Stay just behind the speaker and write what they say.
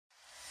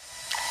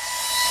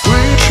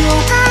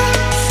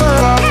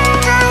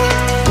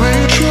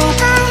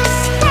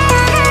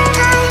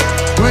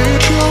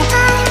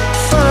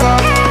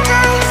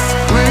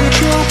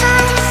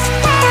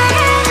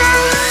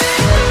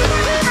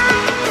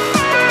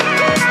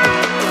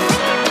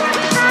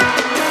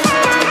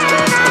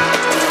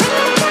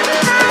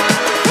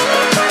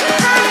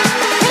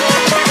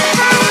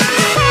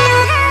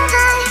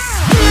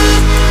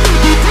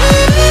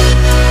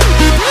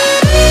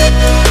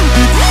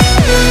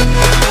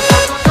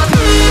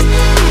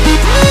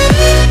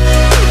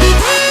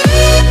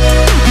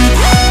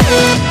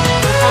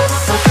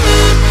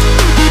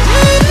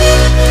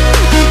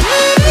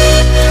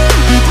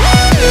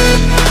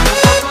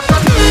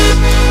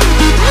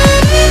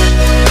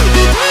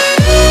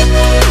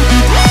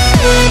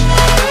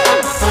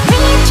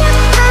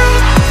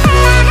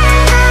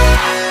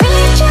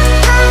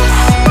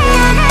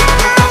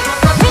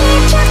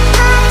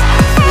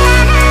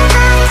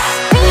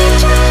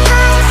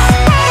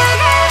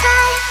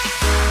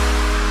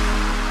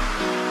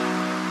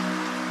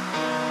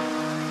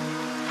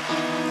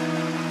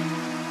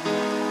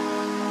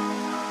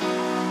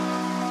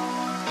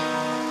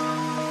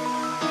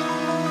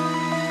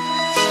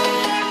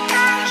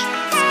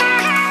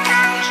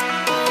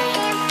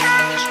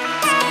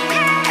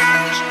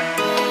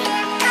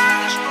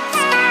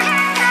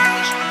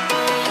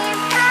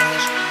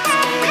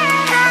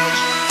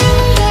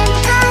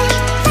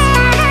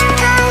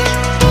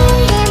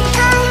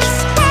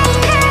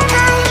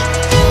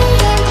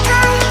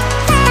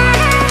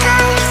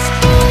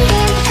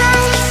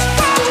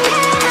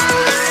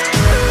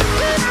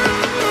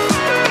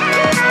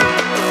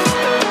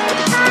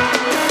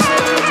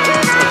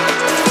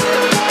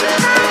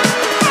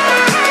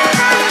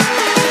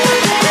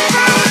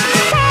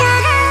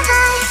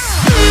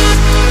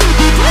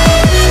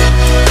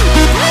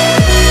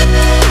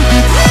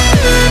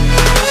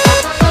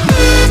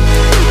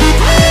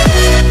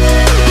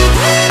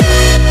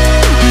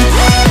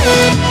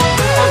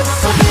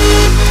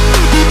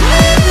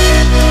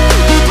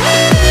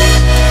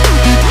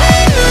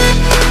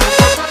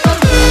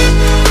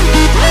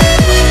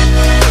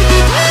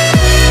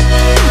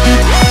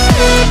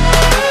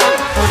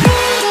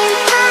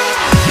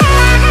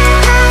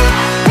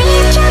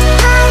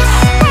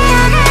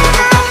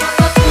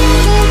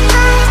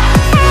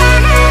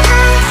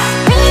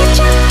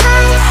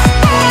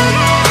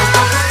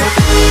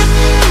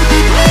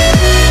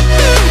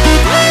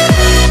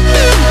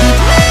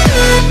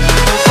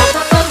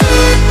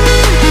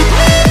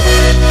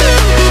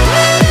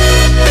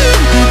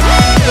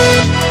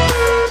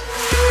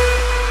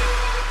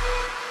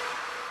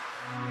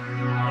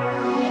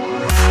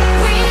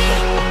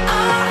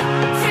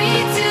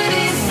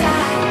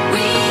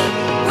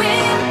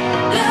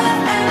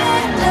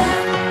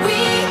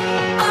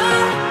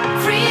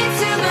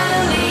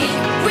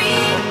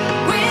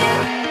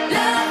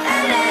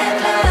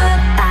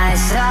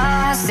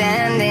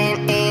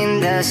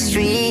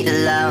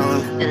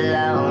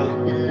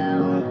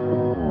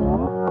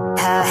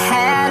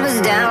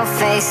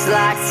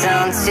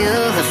onto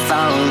the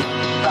phone.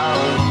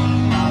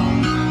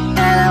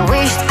 And I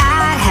wished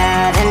I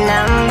had a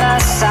number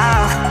so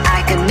I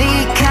could be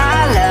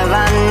color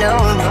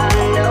unknown.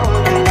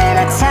 And then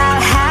I tell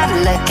her to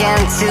look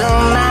into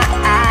my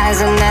eyes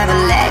and never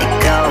let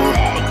it go.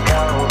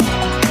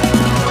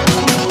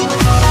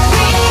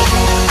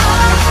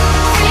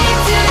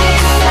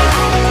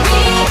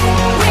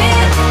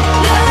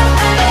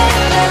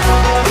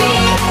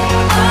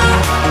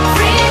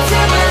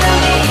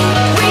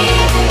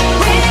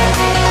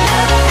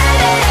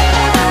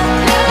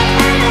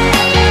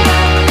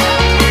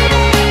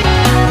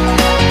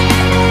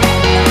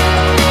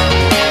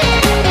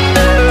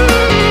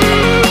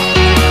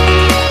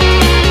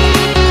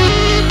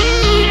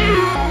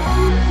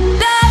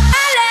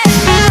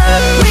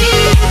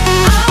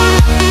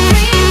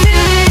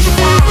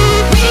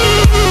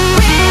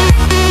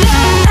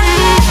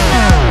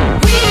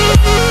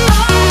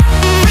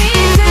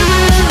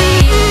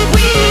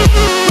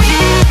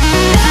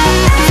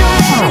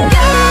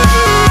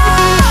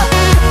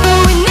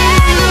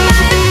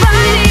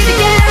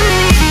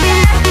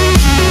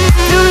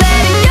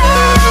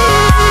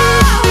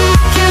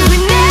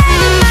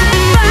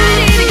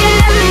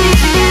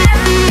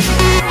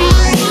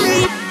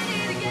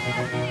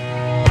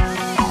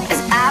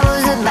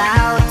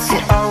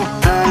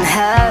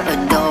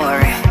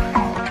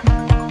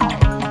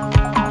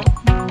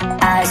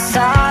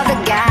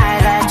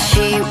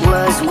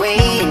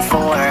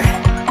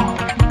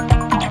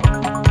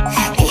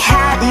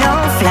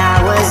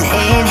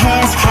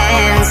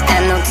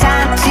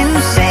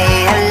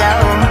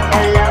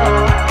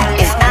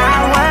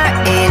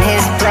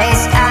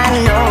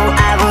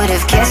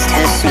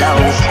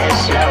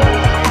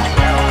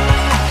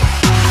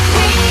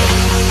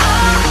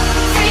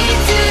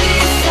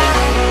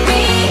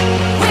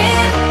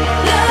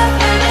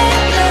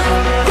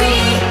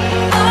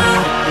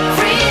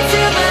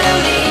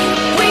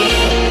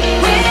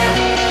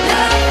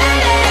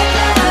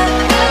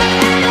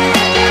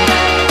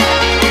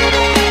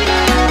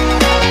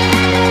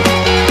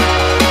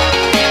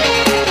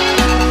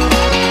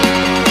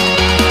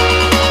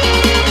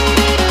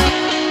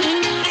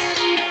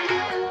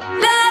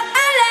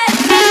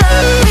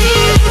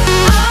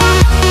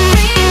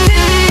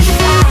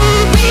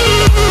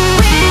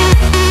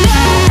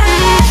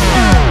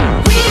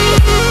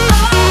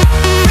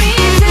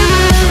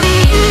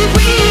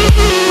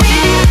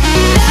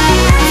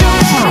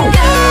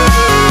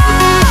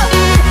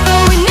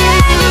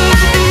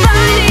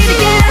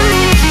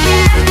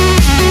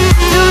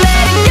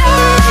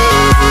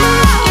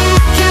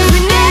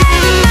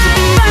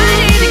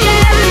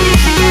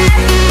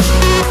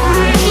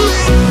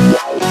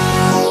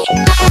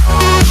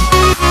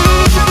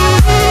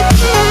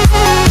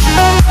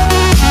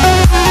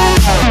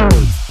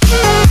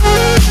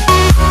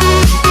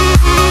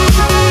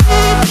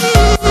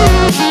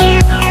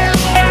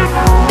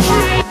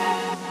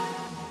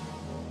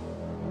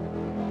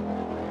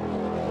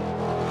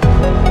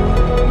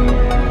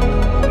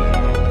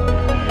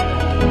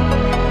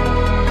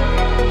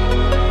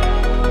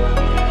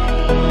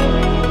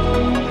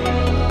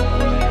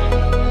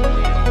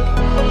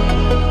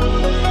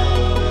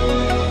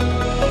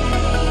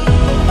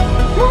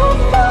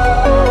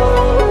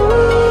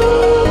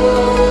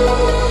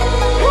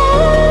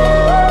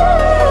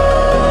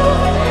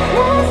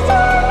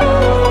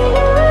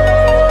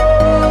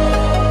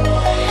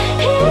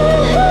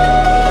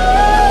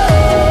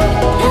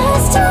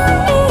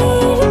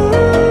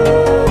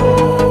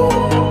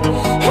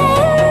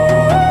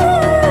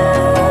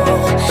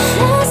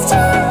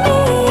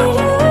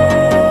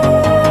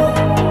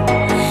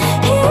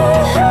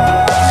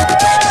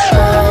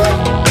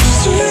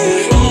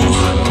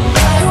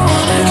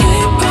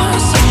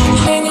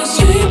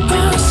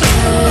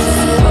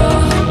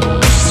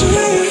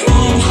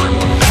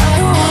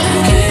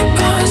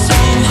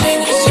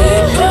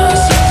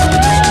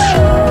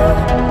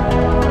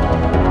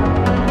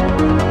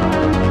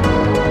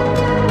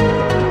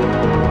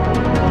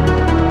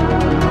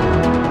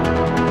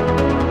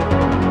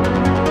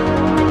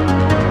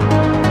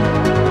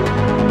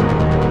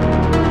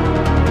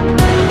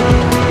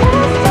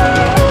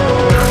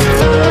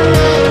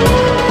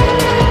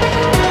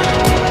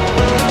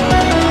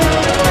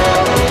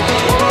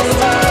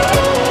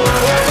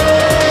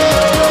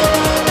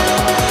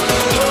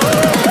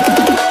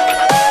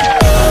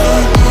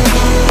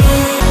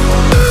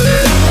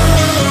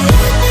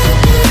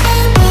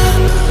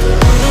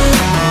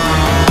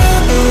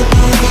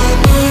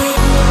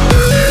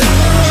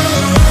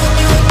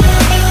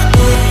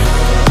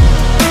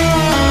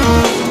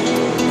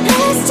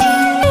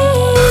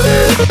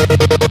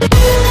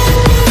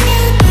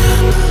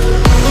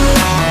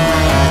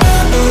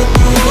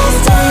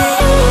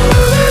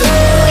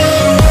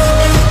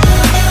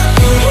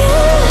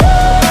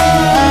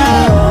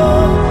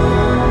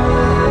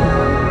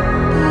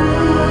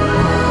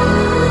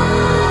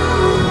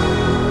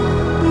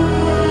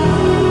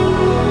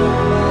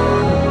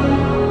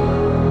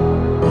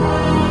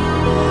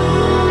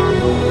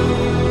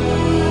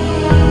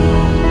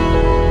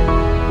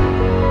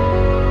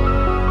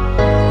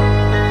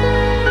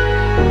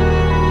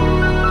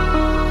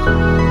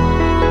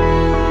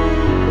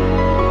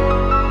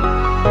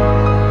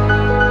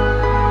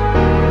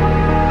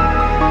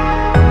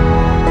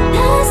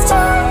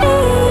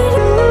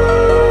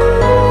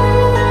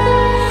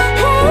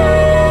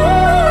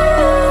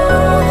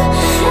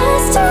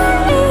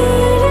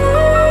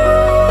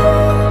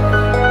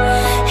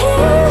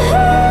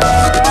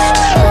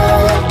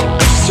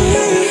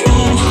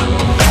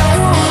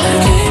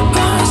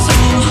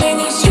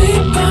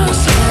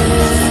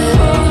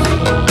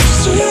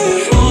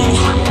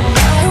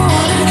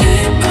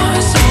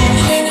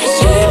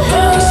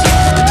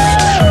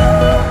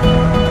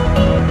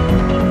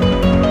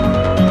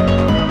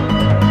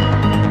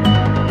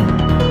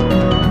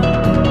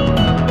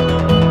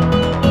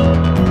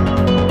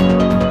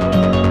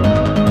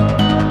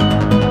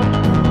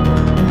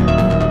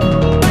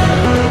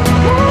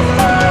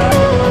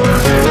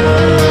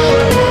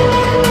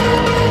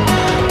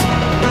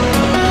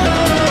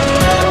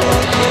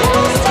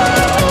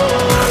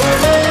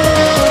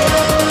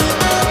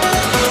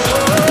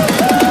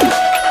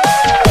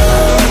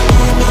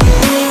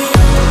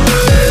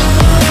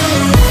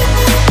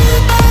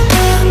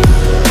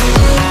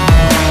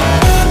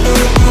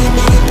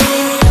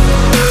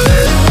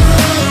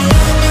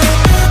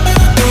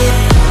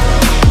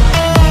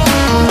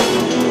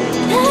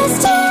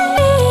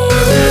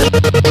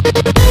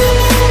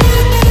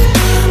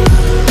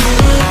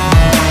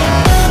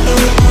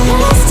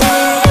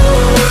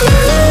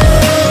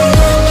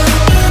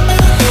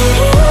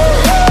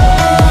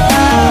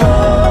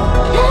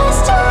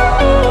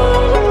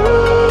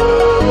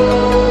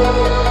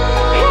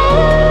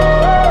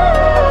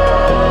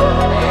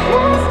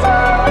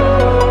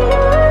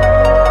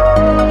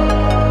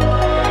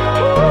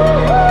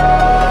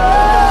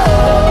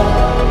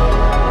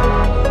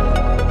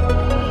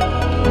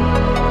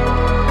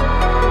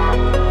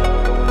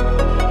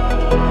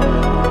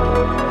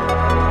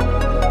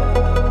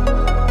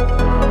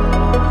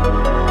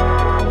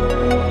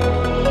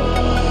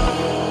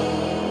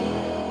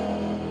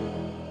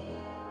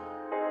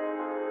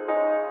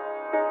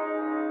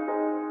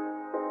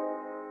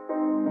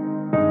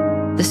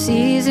 The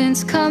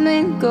seasons come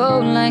and go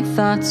like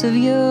thoughts of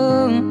you.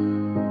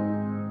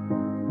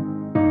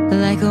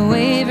 Like a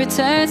wave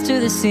returns to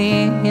the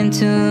sea,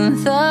 into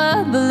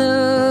the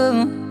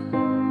blue.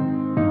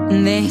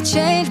 They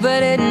change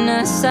but in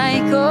a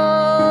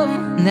cycle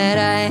that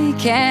I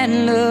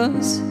can't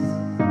lose.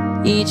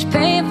 Each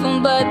painful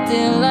but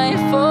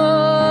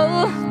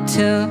delightful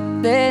to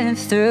live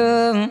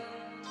through.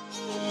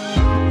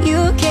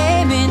 You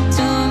came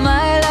into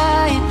my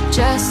life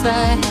just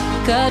like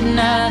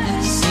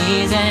another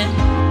season.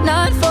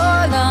 Not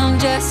for long,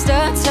 just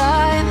a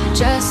time,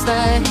 just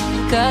like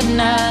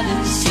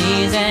another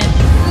season.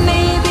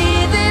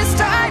 Maybe this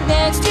time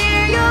next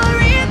year you'll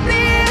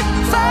reappear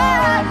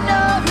for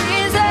no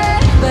reason,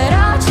 but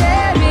I'll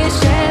cherish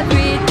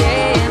every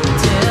day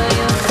until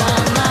you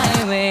come my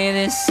way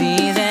this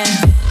season.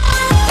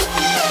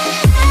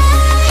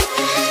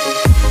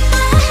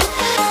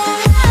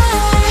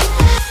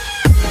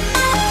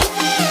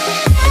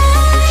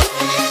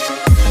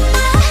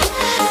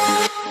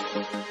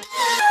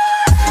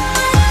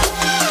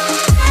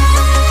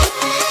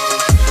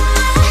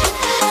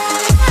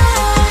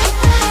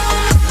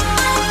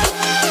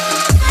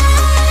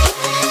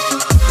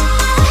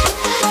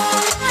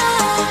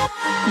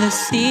 The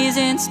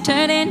seasons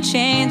turn and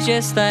change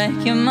just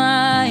like your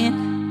mind.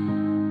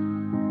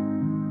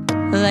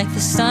 Like the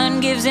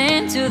sun gives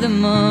into the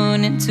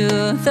moon, into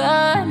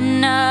the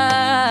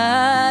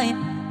night.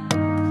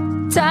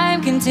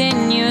 Time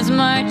continues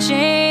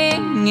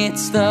marching, it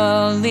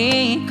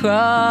slowly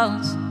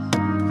crawls.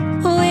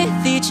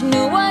 With each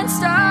new one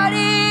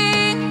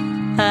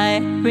starting, I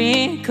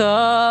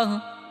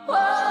recall.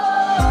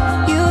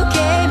 You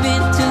came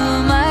into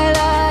my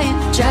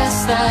life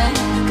just like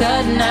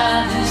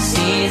another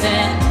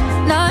season.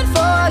 Not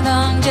for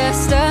long,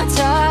 just a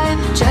time,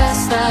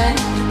 just like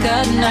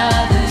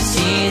another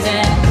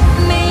season.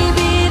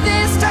 Maybe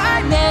this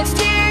time next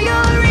year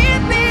you'll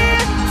reappear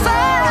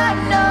for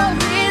no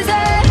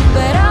reason,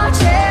 but I'll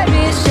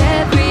cherish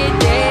every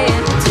day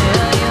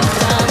until you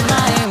come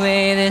my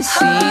way this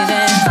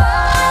season.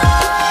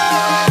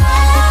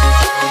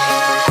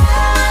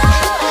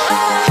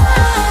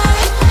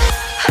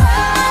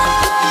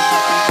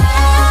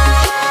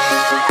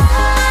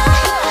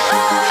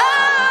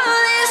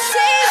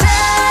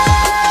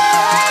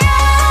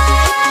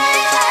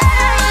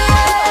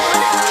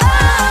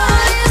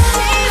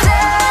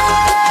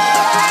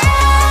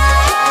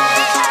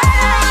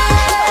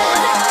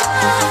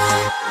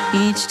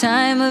 Each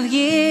time of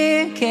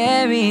year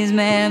carries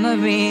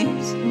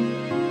memories,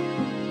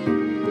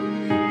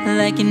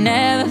 like a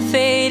never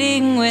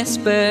fading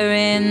whisper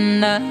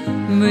in the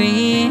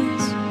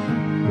breeze.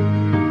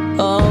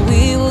 Oh,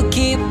 we will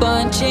keep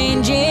on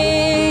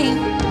changing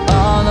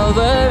all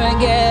over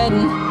again.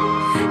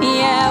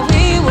 Yeah,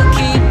 we will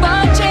keep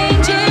on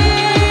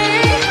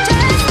changing,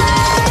 just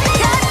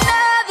like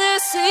another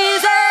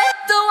season.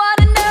 Don't want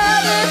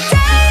another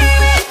day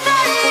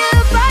without you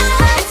by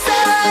my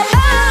side.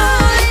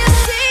 Oh, this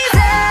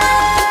season.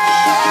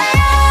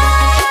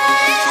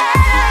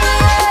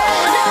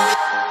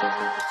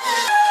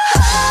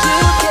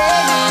 You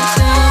came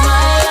into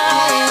my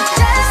life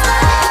just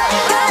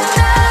like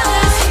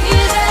another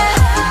season.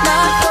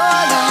 Not for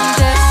long,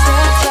 just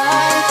a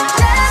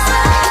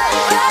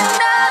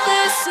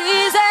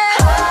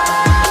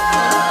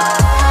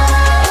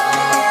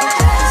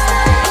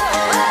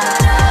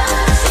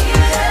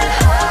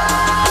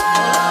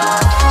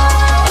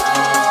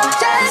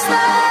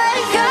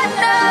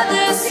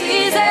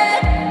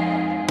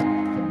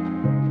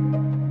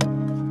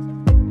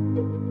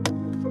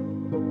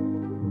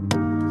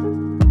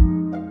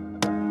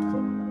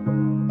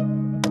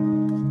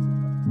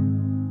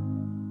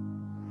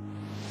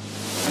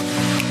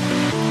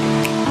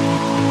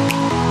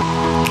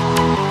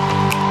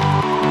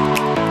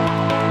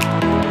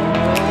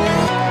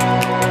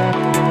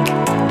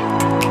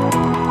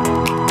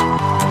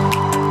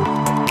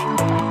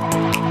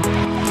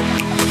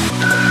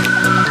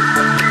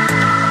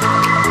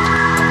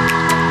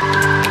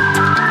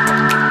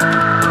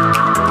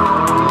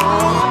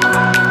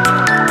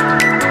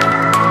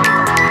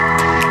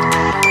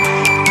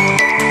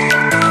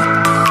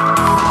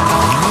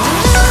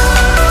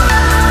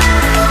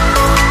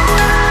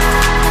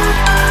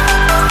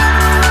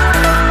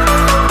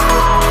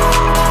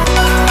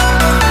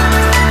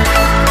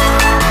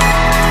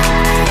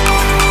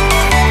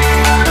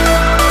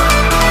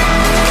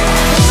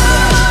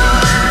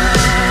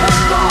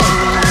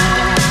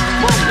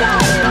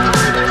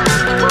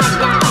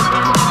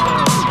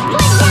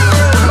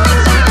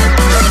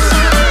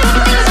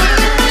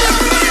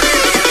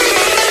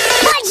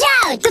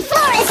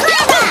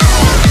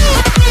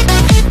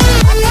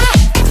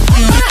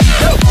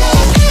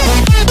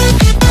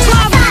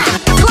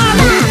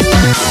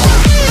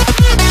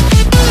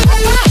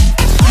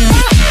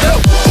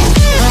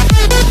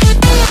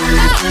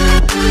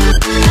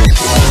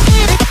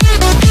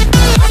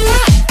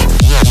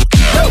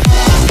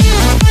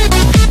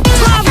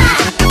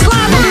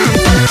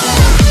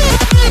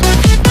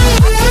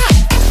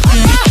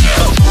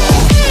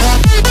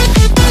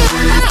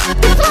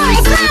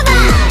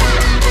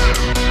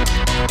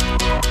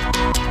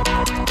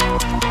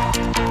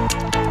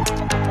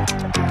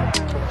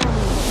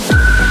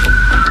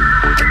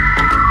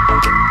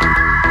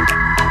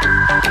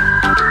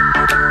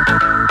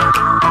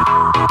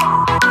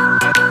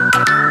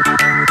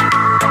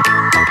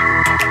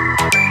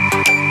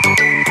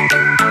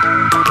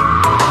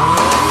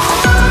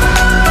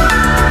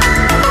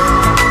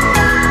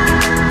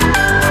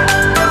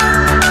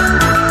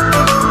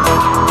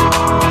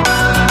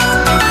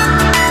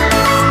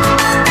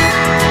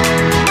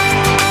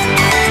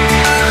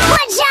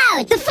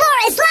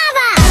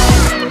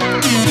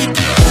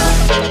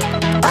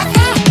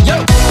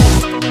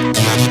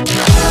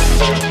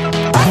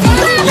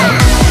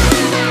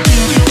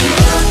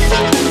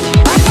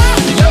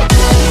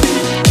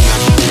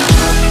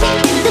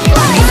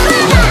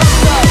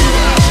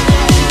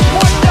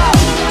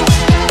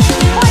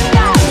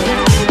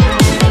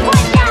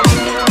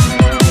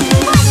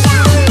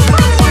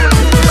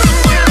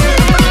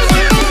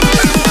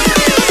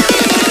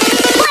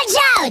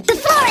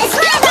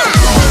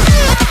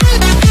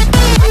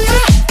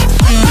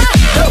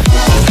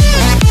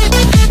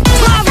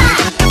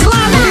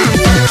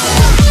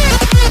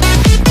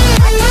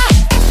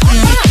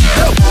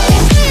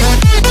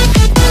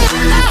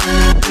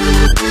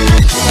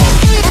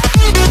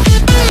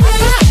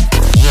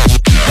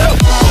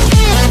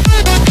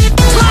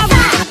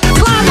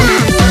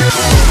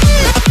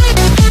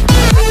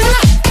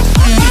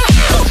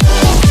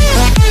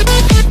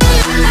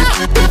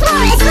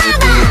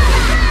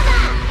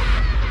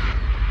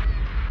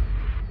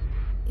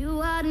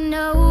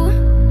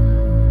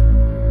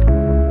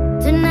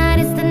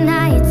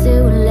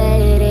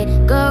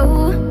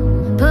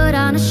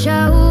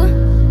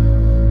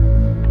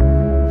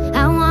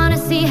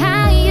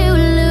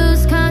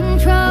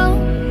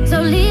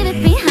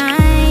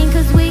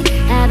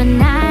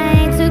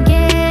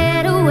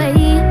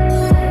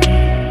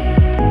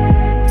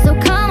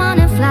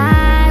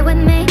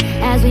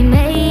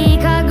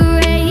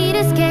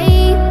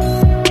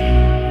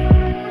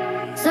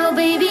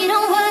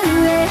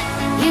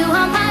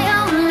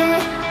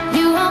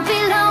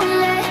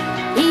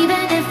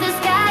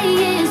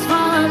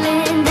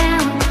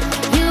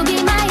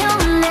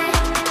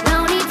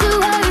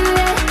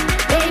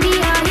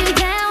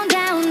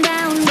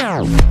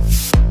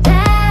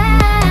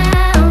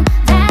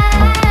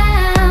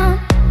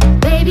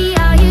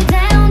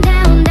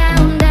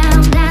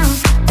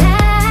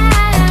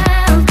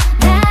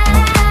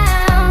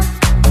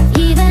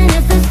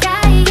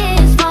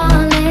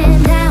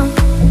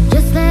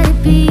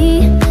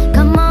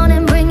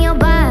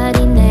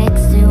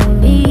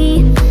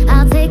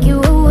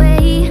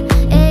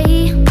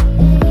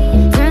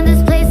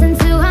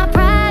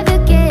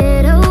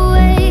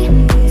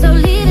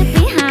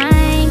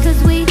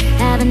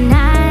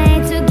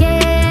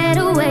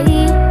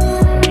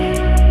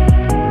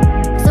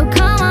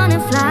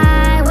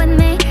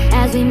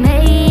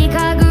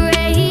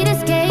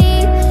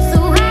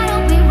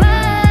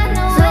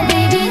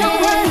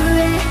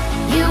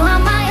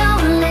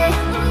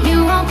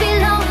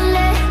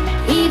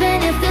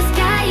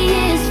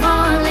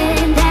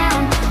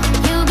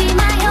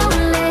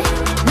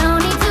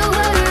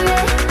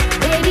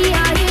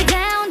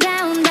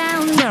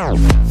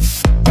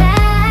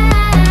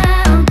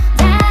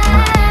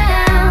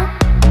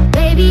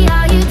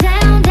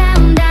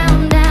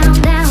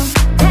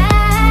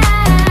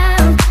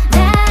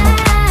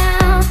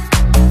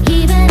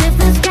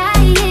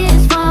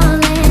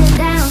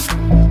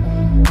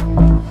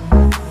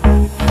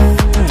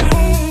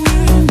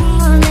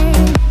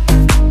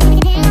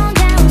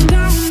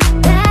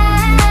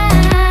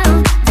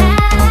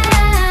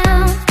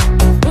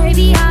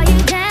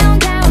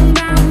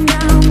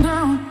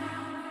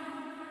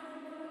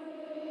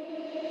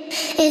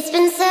It's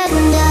been said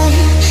and done.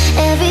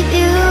 Every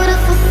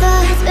beautiful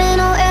thought's been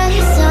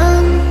already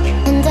sung.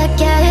 And I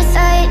guess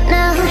right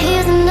now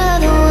here's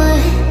another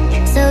one.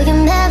 So your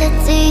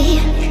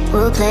melody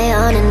will play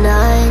on and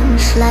on,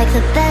 like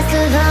the best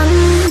of them.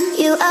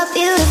 You are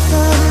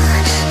beautiful,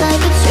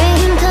 like a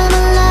dream come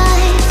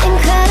alive.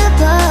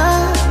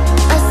 Incredible,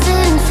 a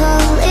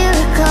sinful,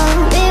 lyrical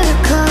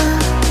miracle.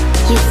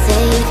 You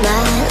saved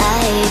my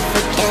life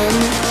again.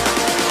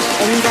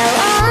 And I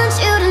want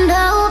you to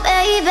know,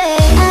 baby,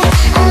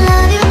 I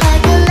love you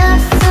like a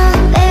love song,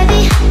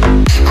 baby.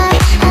 I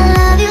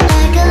love you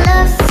like a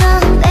love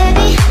song,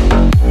 baby.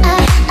 I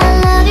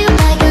love you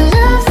like a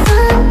love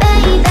song,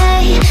 baby.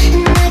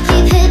 And I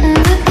keep hitting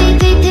repeat,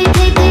 repeat,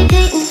 repeat,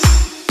 repeat.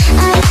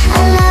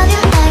 I love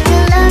you like a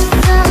love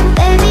song,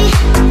 baby.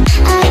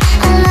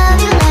 I love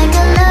you like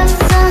a love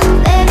song,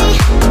 baby.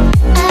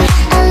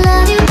 I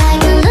love you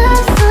like a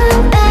love song,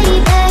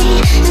 baby.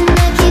 And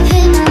I keep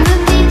hitting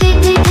repeat,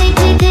 repeat, repeat,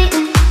 repeat.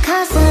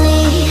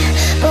 Constantly,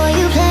 boy,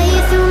 you play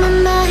through my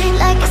mind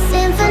like a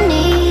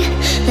symphony.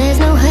 There's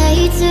no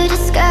way to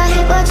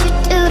describe what you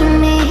do to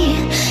me.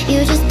 You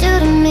just do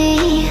to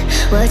me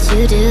what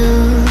you do.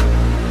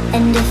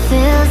 And it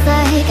feels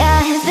like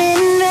I've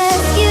been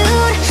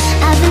rescued.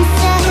 I've been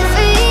set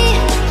free.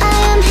 I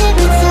am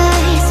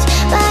hypnotized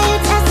by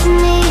your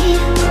destiny.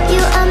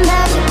 You are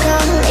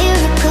magical,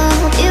 lyrical,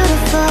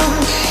 beautiful.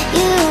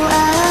 You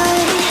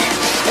are.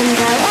 And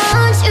I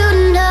want you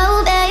to know,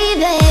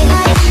 baby,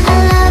 I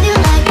love you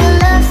like a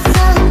love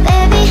song,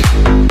 baby.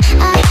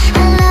 I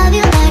love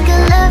you like a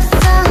love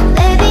song,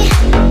 baby.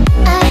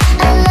 I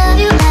love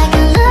you like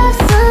a love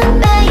song,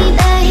 baby.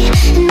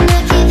 And I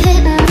keep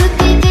hitting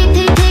repeat,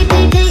 repeat, repeat,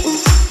 repeat.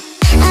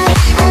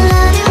 I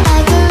love you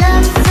like a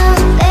love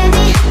song,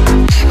 baby.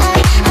 I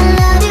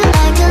love you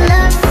like a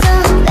love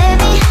song,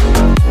 baby.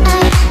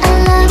 I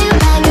love you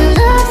like a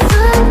love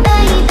song,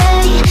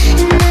 baby.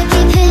 And I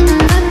keep hitting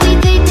repeat,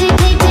 repeat,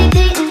 repeat,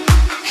 repeat.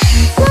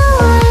 No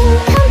one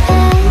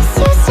compares,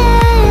 you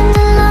stand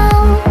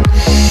alone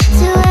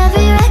to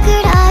every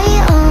record I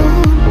own.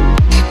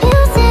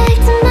 Music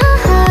to my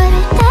heart,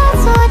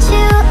 that's what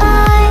you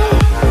are.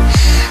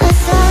 A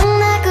song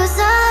that goes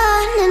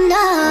on and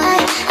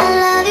on. I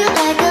love you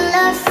like a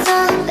love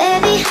song,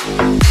 baby.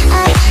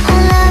 I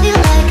love you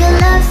like a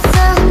love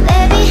song,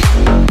 baby.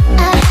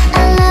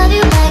 I love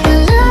you like a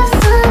love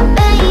song,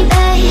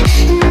 baby.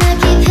 And I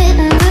keep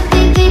hitting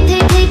repeat,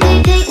 repeat,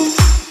 repeat, repeat.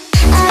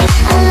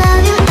 I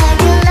love you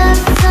like a love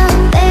song,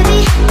 baby.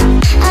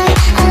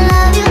 I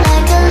love you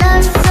like a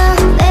love song,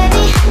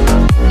 baby.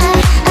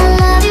 I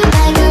love you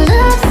like a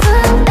love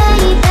song,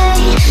 baby.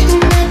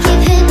 And I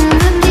keep hitting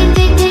repeat,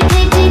 repeat,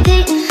 repeat,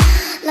 repeat.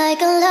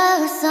 Like a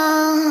love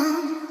song.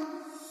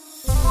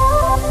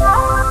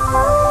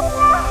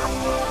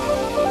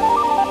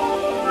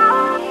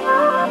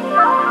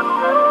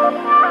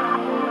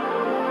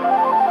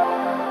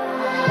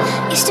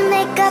 Used to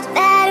make up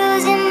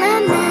battles in my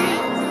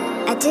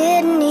mind. I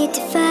didn't need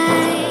to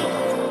fight.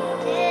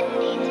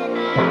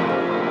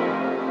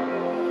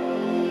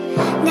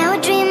 Now I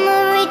dream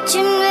of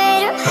reaching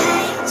greater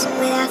heights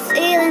without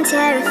feeling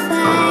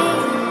terrified.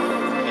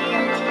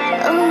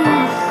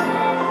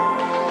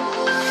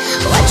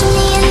 Watching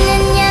the yin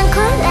and yang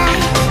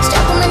collide,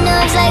 stuck on my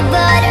nerves like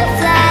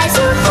butterflies.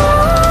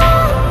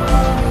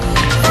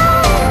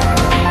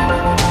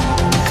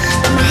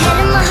 My head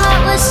and my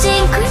heart were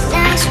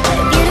synchronized. What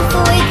a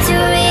beautiful way to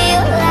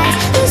realize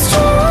this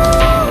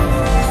truth.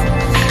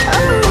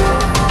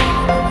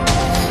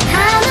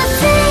 I'm a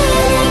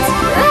phoenix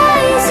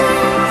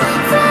rising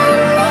from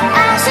the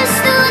ashes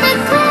through the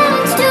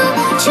clouds to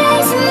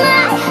chase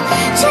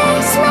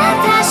my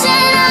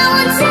passion. I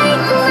won't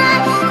take my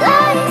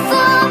life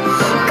for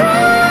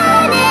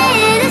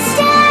granted. The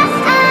sky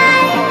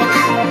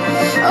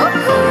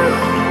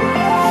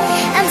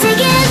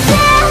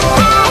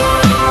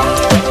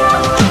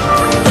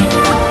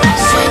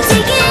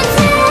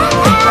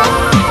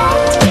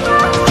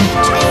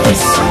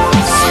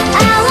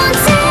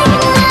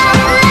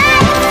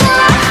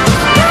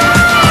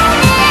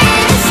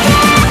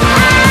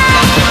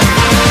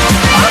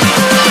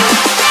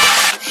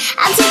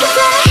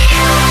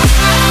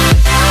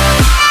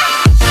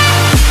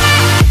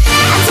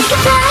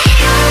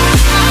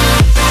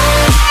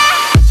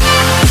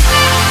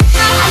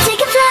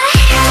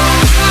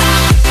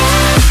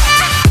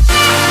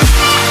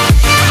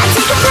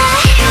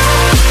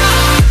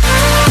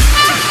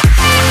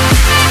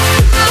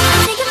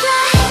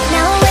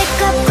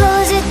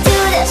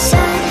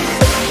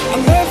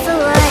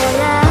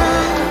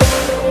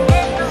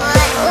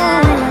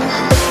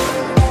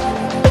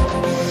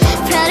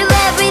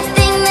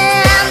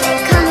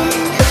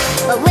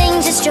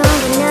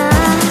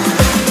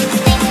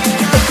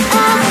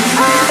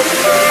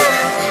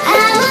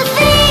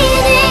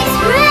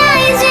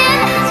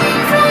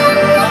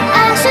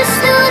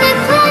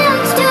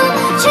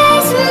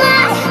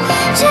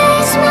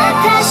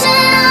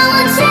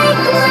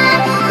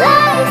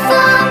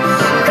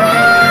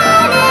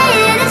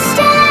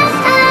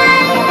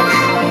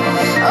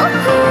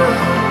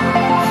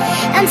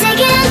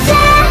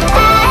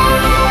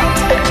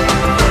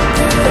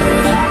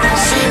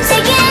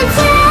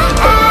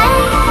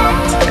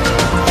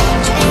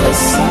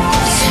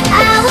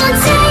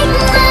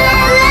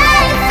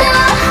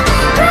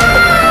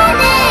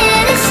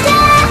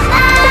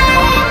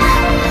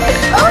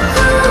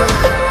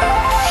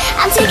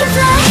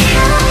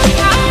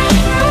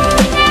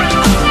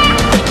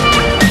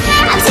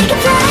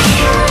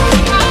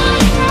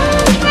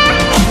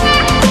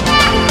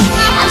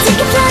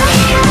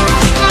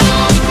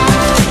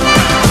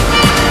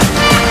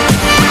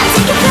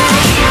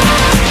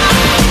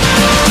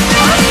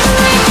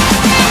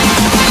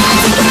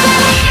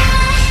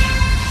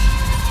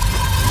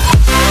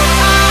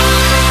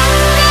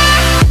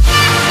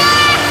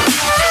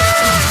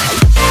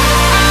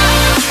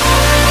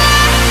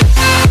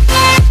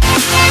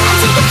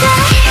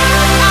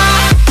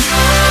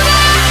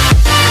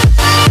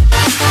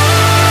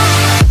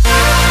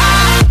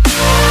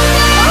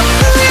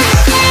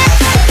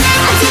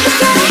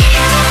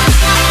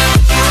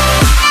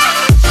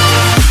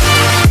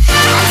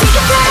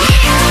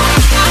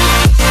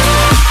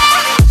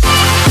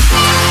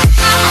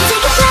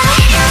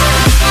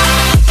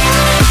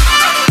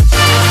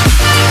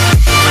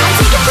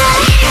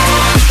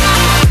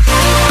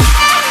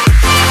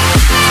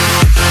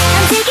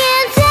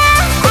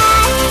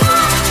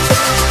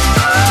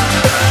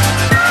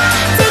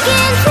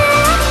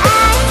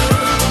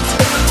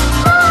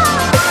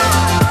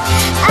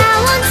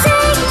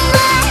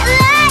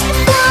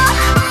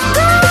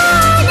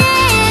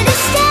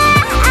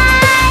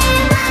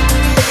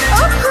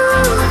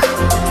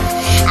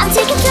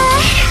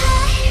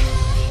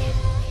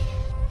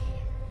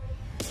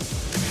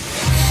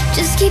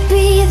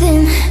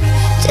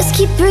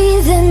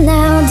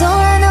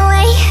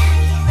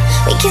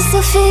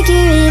never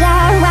figure it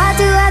out. Why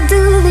do I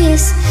do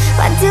this?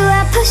 Why do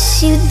I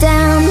push you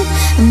down?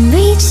 I'm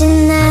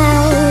reaching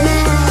out.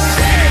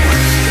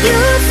 You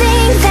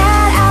think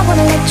that I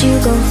wanna let you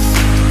go?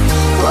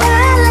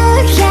 Well,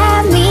 look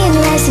at me and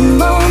less and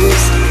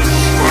bones.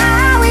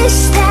 I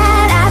wish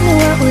that I knew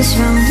what was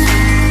wrong.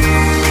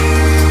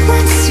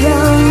 What's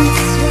wrong?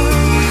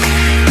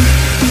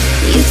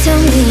 You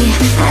tell me,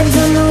 I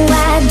don't know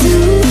why I do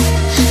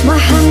more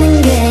harm than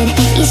good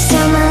each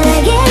time I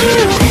let get you.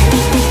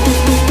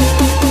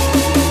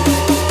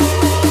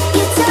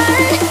 You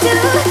turn to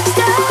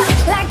stone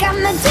like I'm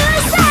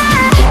Medusa.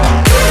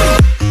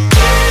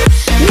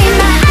 Need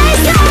my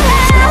eyes all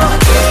out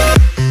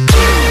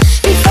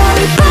before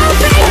we both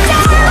break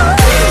down.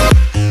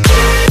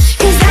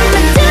 'Cause I'm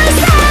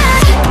Medusa.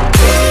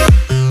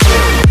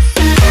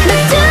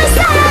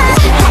 Medusa.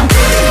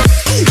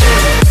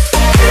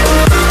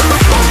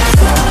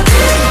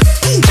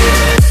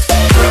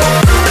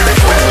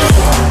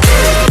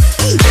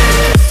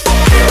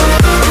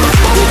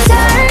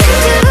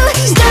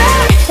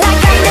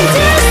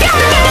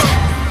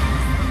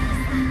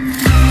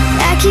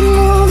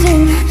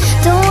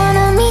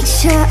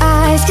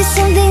 Cause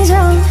something's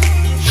wrong.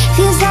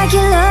 Feels like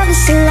your love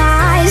is a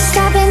lie.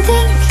 Stop and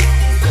think.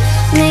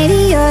 Maybe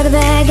you're the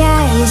bad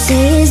guy. You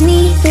say it's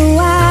me, but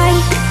why?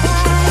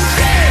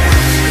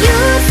 You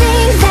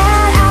think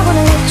that I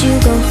wanna let you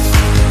go?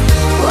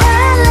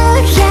 Well,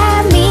 look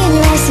at me and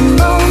less and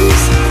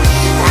bones.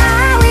 I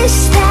wish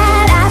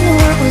that I knew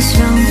what was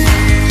wrong.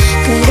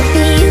 Could it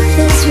be you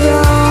that's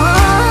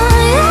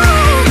wrong?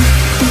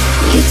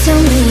 You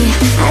tell me,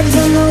 I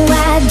don't know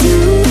why I do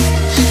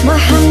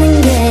more harm than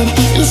good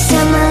each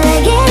time I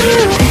let get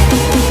you.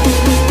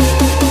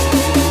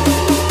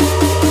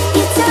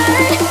 You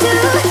turn to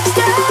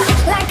stone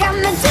like I'm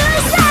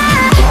Medusa.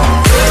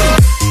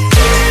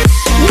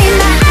 Need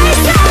my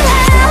eyes all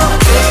out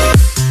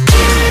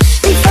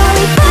before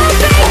we both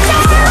break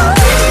down.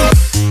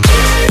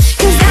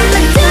 'Cause I'm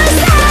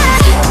Medusa.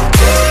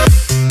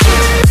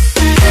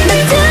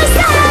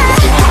 Medusa.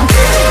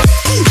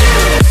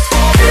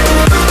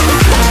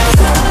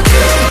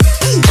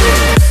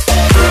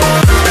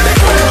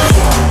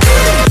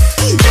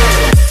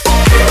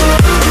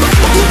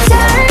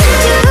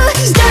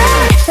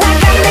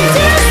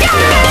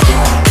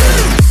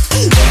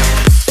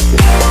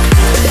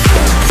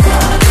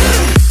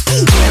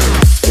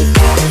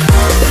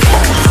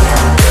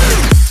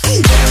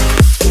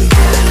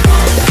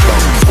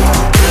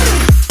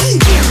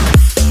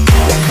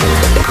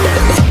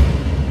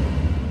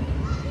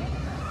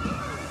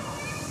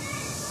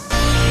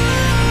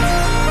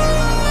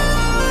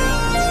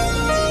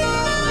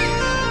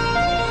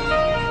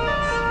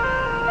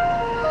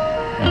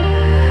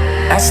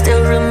 I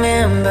still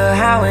remember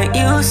how it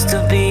used to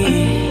be,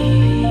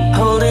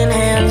 holding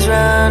hands,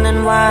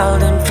 running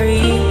wild and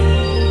free.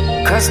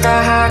 Crossed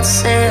our hearts,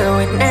 said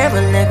we'd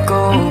never let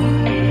go.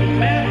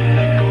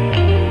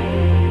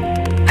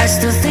 I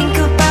still think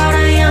about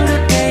our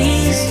younger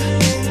days,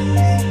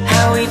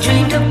 how we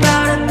dreamed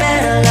about a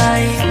better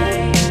life.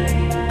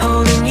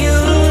 Holding you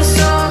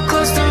so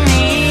close to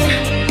me,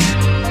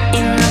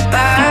 in the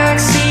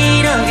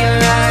backseat of your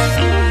ride.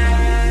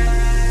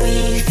 We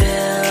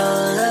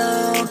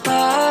fell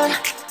apart,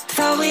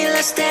 thought we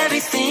lost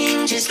everything,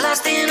 just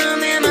lost in a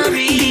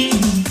memory.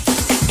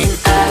 And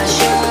I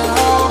sure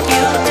hope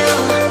you do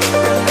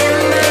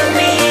remember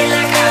me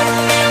like I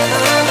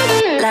remember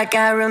you. Like I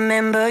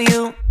remember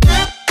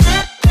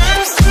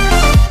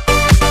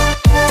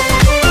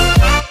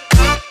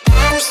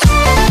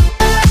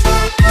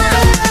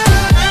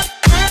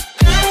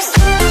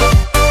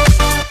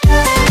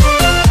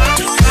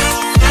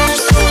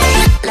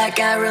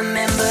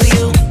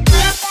you.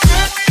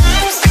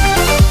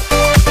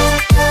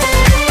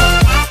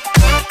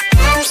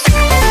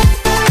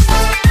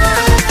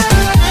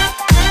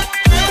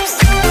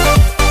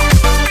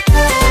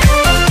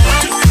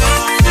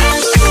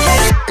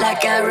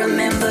 Like I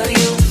remember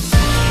you.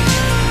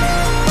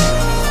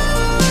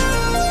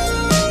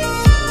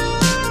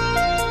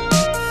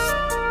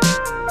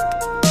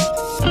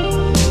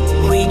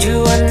 We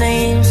drew our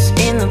names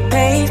in the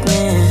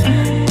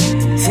pavement,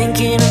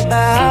 thinking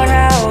about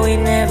how we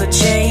never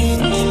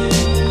changed.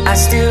 I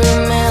still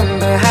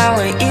remember how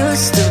it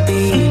used to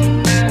be.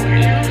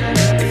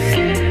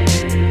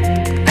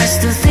 I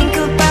still think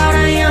about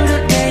our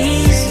younger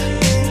days,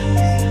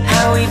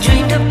 how we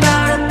dreamed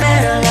about a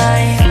better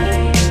life.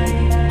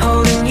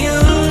 Holding you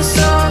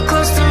so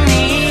close to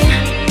me,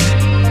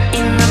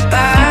 in the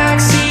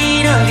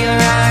backseat of your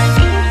ride.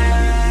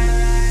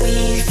 We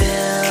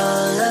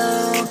fell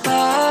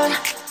apart,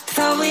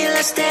 thought we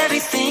lost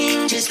everything,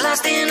 just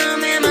lost in a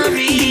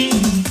memory.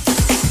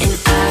 And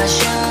I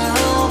sure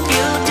hope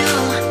you do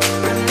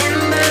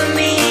remember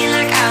me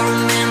like I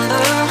remember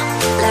you.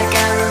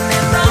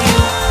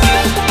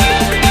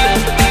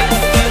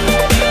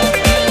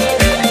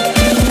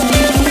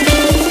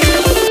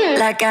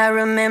 Like I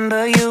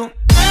remember you.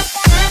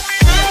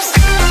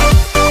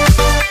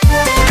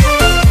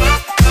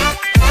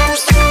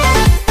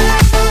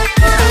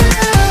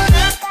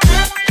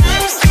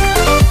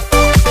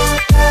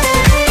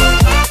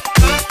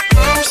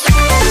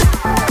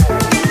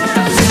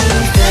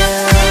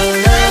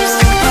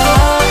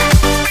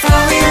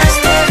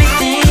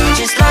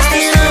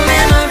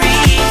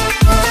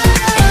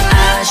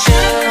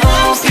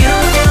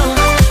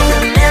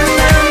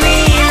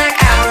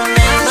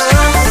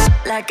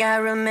 like I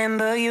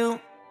remember you.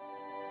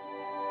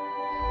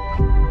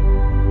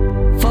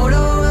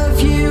 Photo of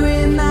you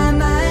in my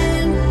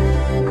mind,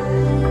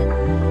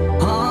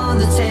 on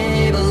the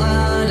table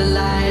under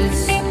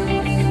lights.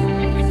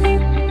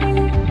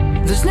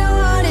 There's no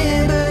one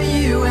here but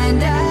you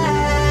and I.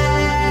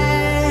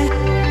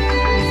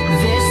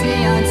 This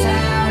neon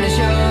town is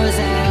yours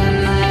and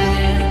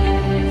mine.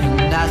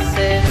 And I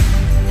said,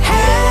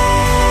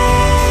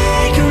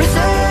 hey,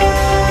 Carissa.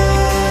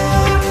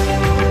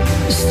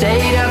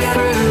 Stayed up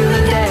through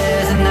the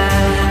days and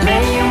night,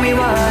 lay and we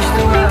watched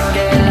the world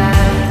get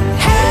light.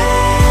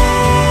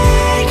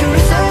 Hey,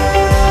 Carissa.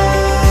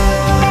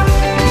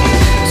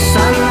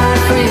 Sunlight,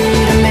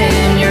 freedom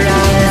in your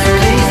eyes.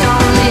 Please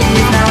don't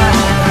leave now.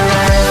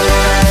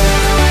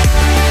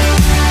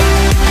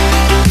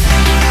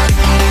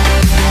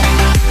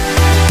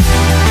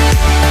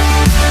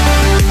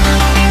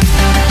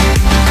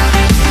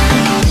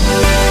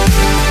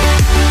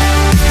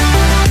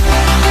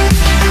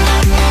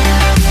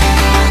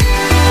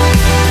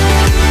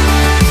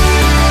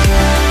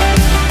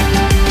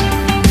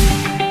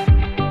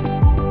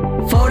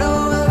 Photo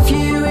of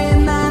you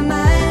in my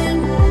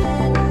mind,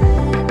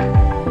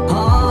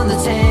 on the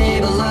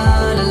table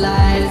under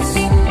lights.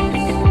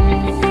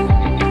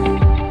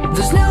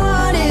 There's no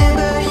one here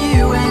but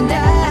you and I.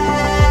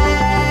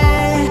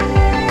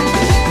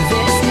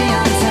 This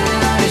neon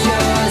town is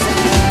yours and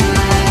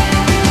mine.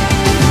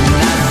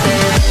 And I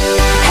said,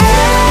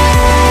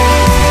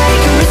 hey,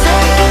 Carissa.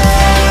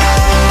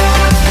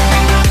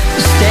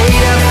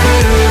 Stayed up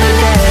through the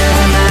days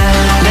and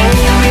night, lay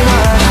and we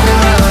watched the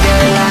world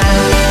get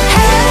light.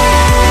 Hey,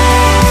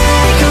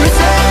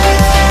 Carissa.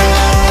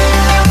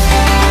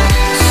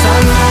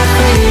 Sunlight,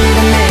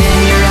 freedom in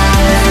your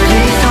eyes.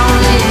 Please don't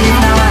leave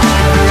now.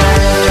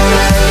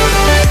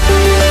 Sunlight,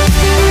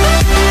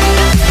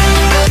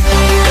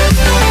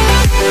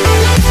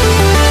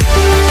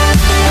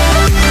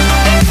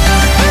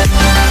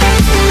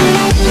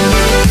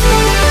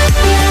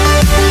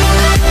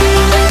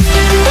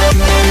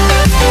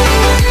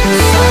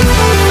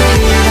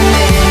 freedom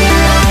in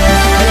your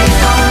eyes. Please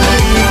don't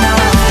leave now.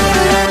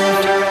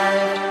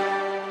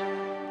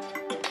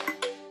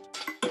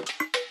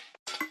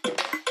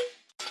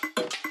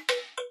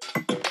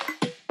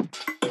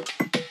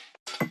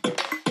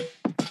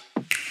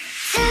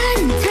 Tired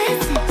and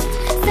twisted,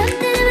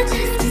 something in my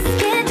chest is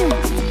giving.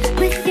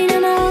 With you now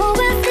my whole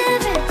world's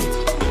different.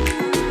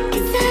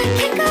 'Cause I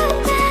can't go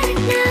back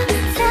now.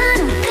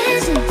 Tunnel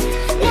vision,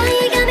 now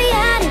you got me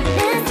out of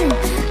missing.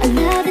 A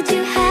love that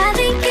you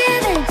haven't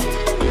given,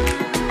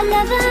 a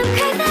love I'm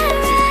craving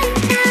right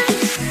now.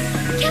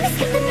 Can we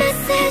skip the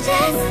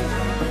messages?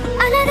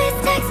 All of these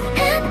texts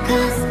and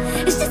calls,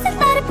 it's just a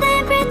lot of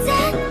playing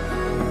pretend.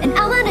 And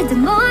I wanna do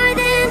more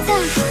than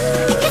talk.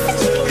 I guess that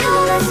you can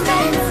call us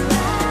friends,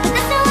 but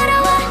that's not what I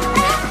want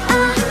at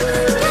all.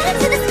 Get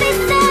into the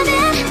space I'm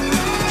in.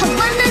 I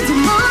wanna do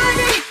more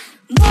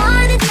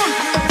than talk.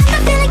 I'm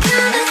not feeling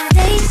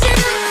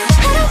conversational.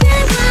 I don't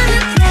really wanna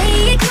play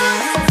it cool.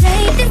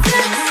 Take this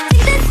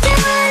to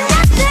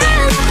another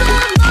level.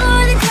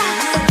 More than talk.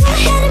 Go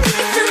ahead and make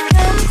it feel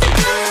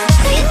comfortable.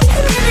 Say it things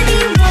you never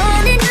even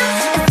wanna know.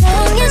 As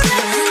long as you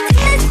take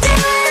this to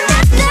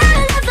another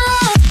level.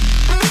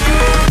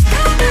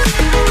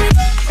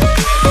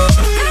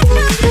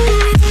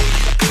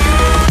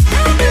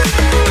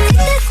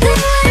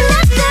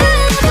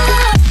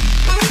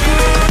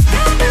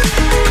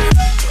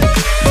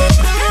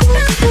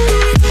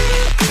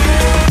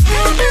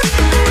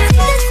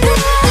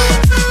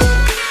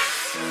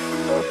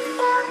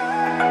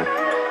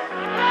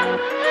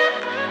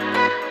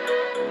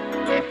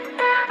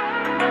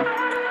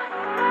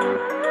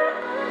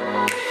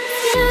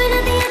 Staring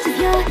at the edge of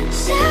your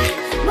shirt,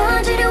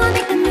 wondering who will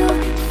make the move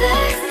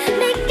first,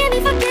 making me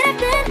forget I've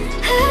been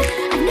hurt.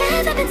 I've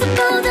never been so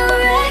bold or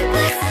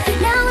reckless.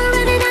 Now we're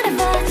running out of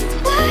our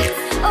words,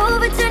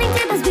 overturning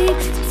tables we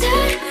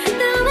turn,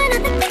 throwing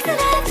out the things that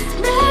I've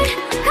learned.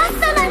 Cross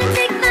the line and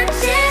take my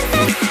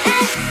chances.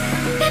 And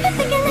baby,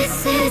 thinking this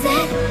is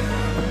it.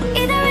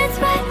 Either it's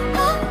right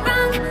or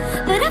wrong,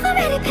 but I've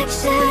already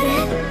pictured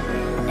it.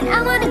 And I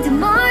wanna do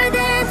more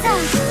than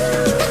talk.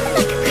 Nothing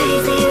like a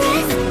crazy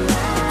risk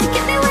to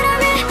give me what I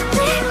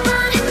really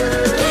want.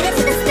 Get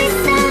into the space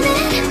I'm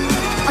in.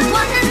 I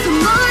wanna do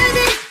more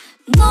than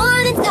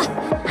talk.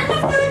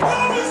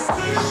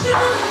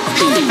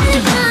 I'm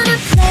not gonna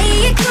play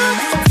it cool.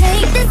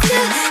 Take this to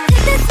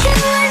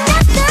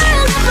another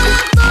level.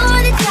 More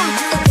than talk.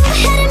 Go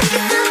ahead and make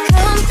it feel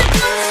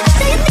comfortable.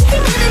 Say it things you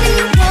never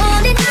really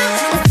wanna know.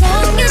 As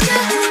long as you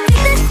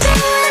take this to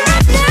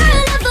another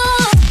level.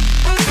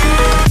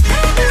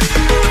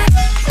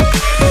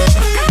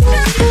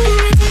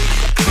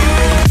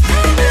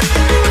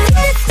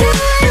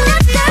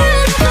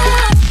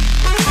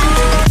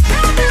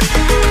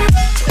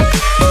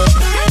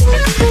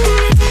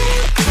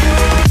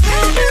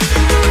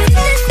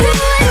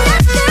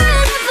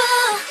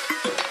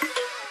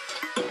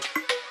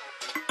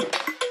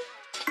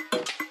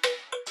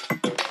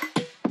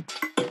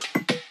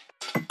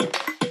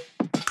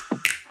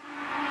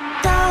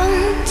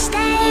 Don't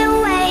stay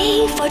away.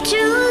 for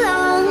too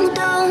long.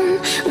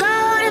 Don't go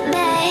to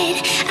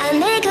bed. I'll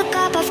make a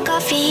cup of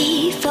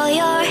coffee for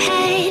your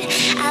head.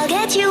 I'll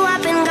get you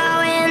up and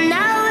going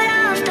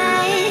out of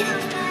bed.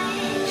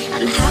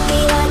 I'm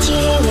happy that you're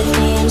here with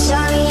me. I'm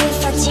sorry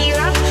if I tear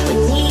up. When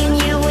me and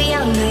you were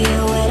younger,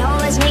 you would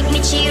always make me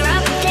cheer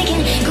up.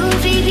 Taking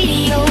goofy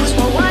videos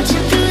while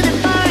watching through the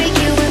park.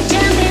 You would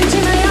jump into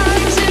my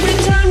arms every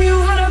time you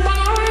had a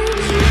bar.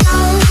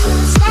 Don't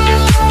stay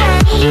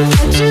away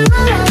for too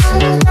long.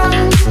 Don't go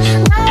to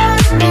bed.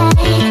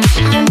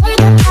 I'll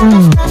make a cup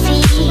of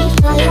coffee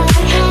for your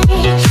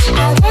head.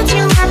 I'll get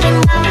you up and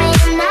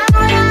going out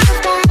of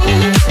bed.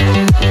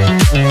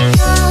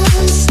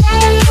 Don't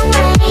stay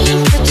away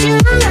for too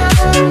long.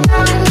 Don't go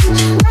to bed.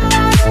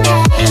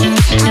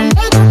 I'll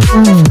make a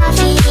cup of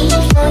coffee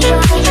for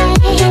your head.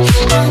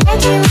 I'll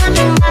get you up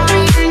and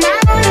going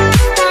out of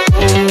bed.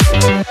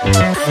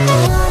 I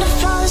don't wanna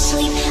fall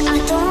asleep, I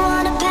don't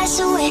wanna pass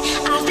away.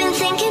 I've been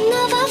thinking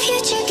of our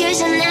future years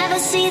and never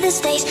see this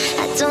days.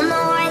 I don't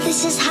know why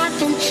this has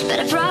happened, but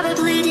I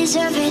probably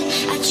deserve it.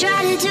 I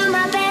try to do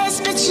my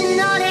best, but you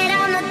know that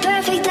I'm not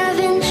perfect. I've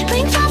been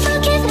praying for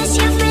forgiveness,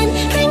 you've been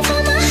praying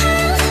for my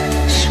health.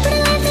 When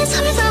life is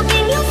hard,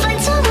 hoping you'll find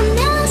someone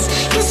else.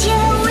 Cause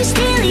yeah, we're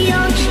still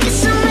young, there's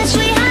so much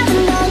we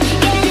haven't done.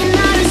 Getting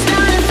out of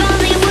start, if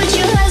only would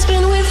your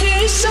husband with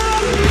your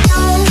son.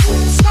 Don't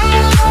stay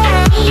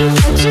away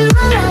for too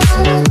long.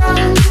 Don't go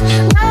to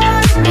bed.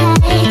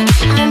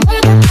 I'll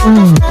make a cup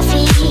of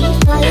coffee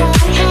for your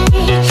head.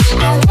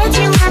 I'll get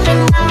you up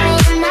and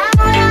going out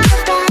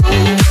of bed.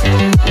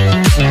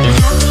 I'm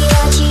happy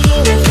that you're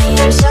here with me.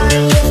 I'm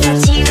sorry if I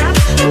tear up.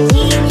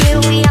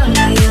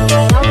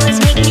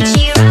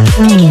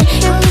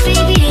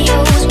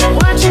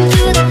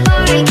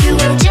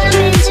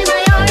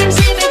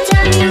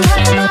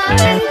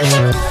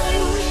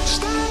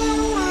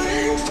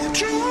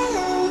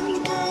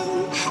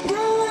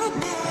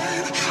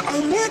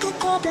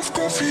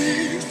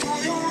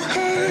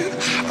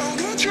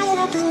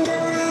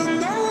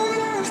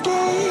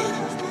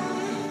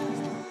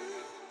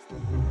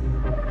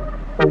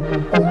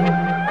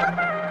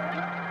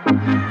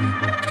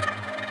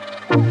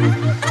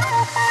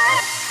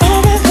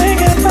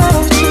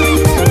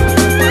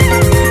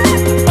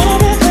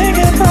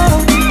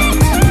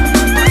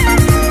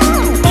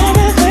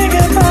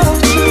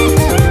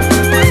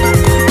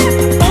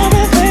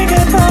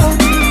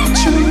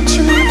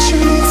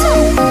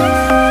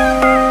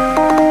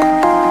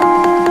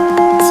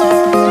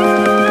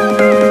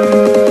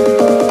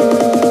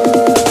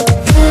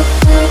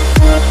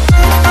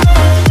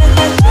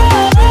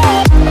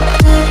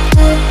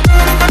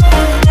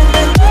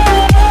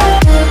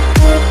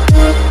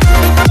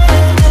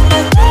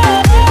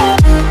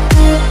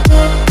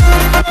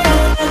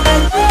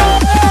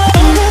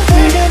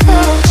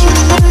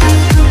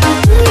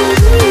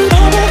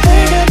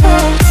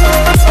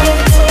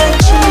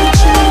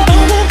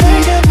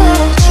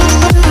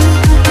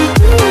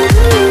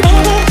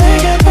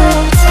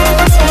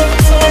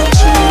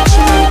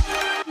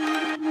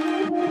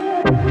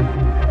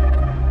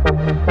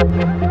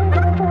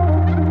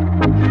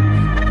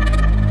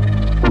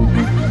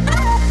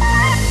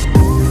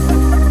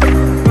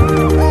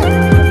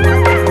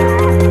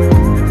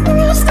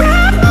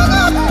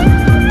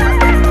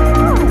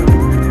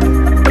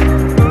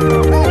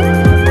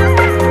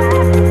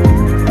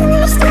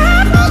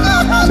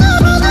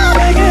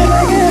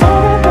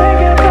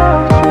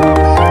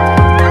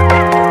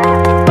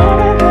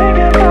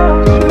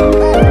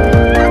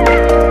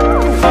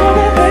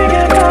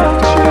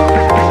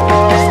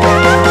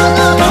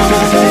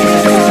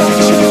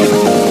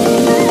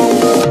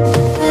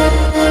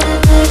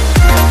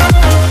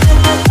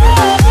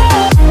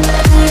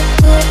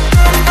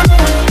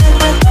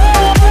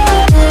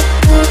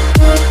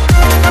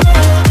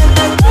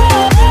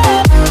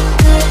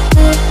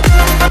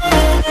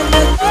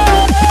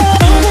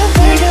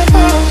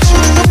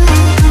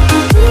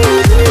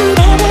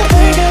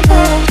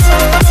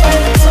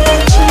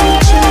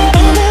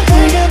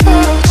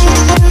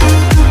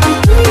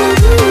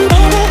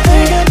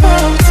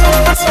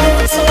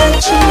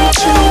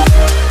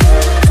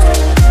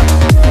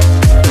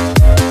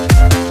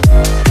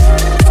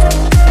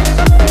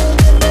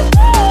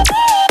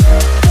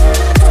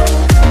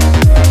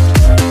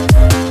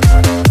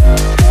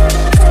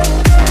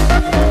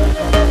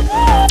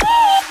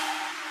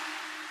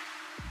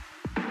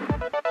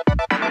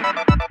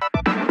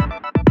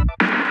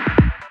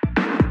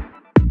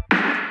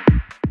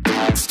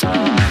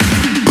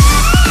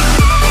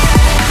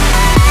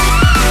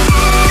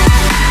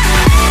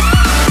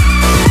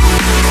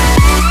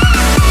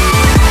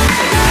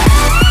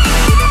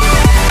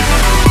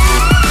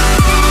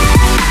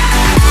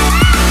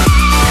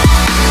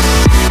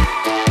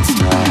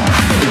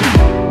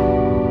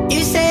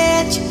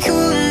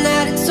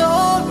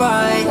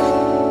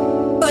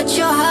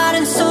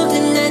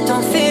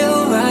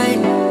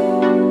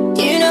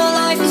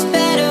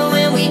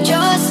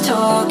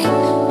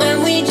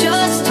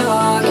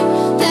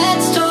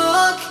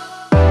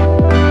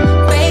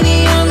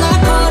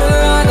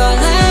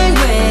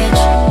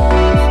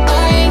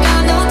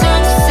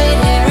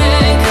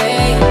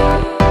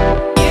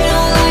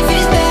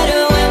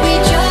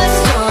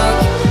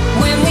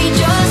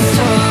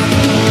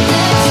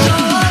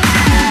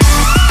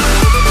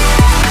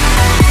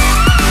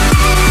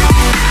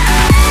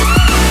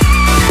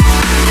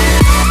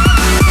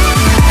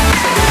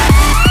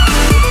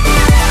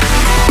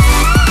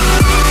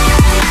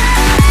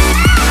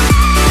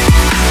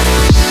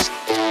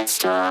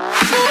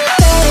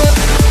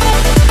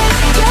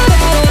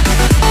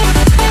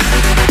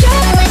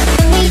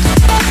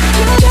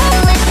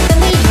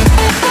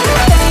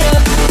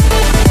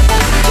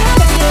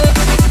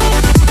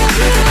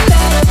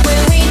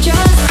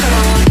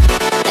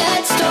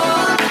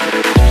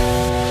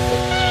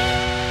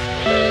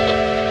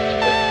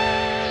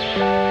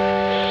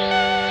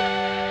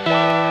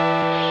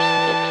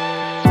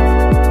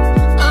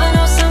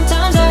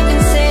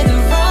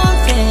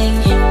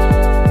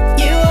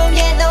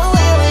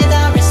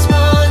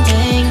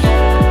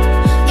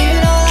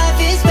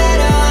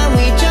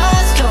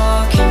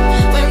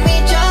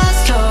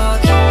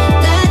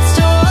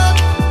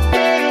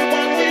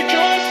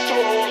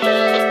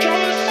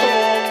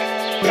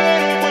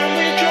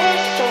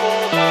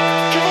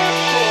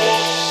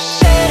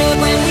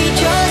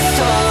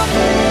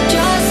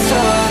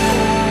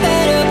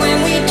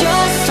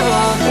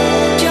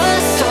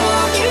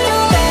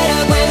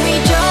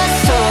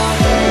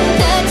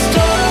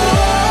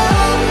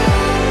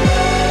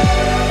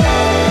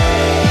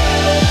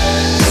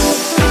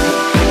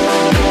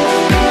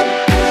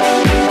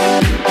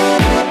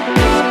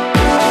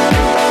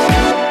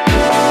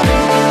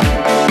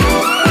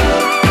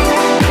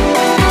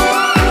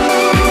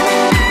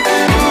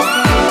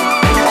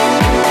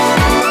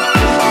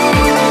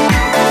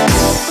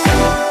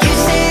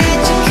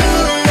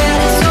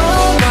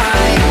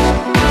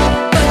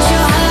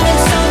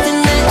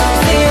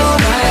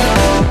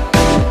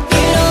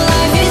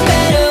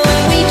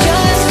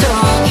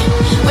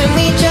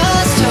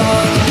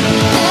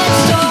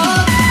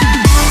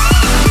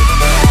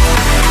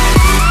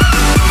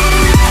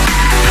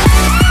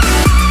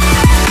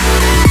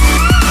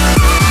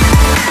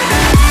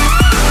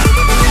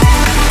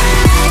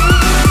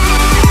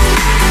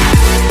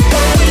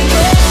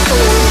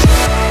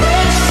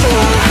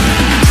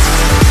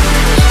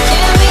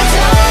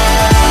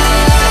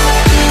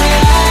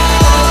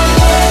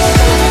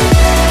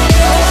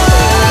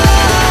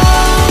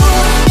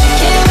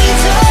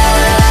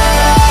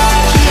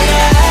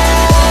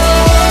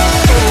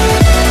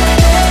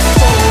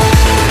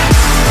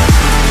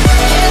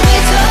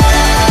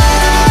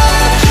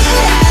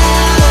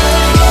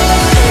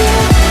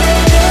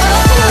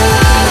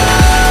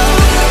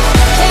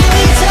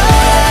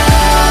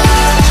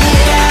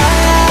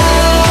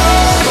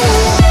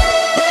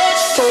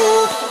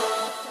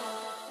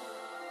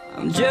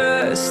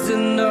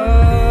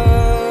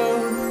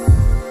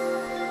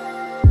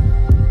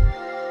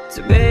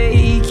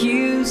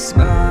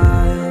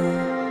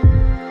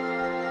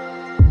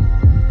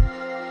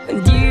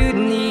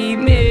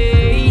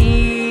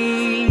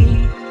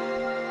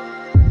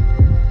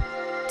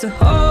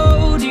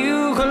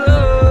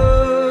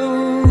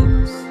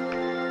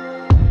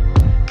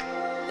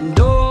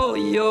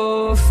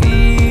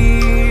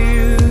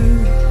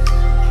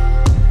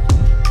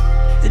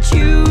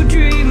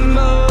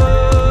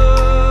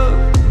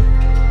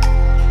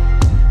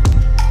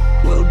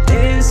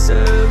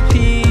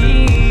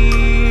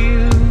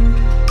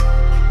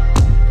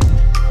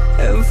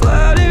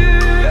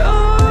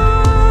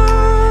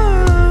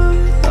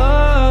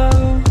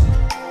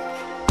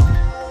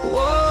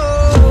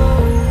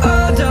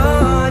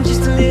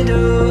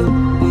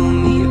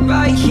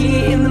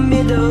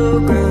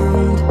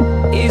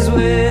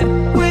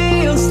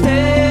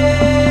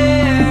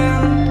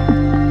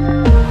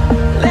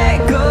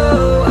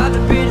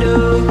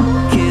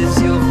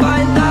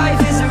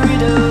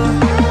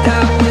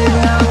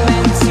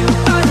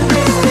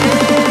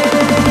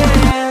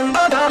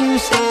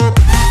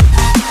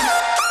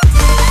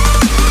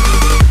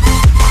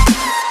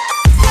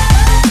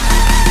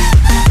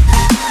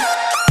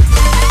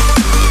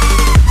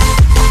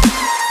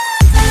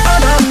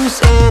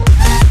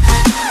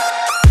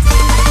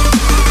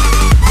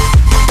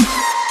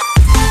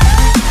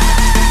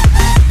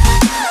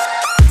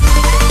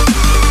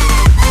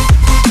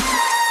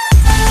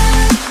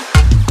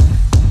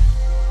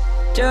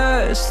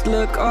 just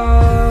look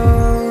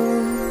up,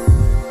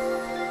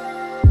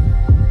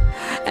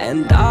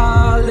 and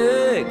I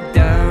look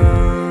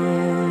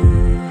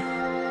down,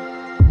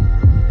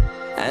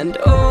 and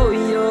all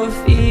your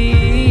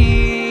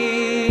fears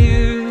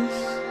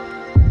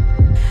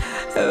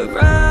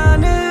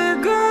around the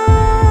ground.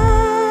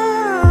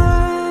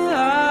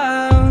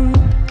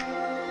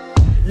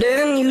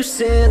 Then you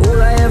said,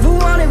 all I ever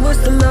wanted was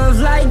to love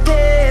like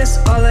this.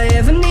 All I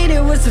ever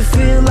needed was to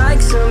feel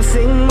like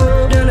something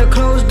more than a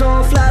closed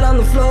door flat on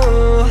the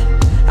floor.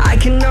 I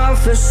can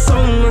offer so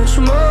much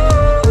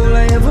more. All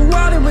I ever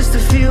wanted was to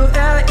feel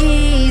at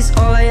ease.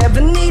 All I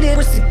ever needed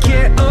was to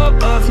get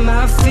up off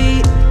my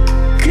feet.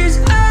 'Cause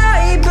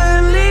I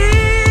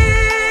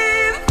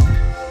believe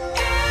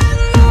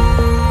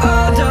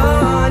hold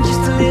on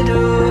just a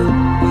little.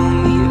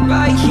 Only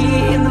right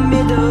here in the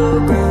middle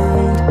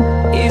ground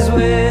is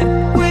where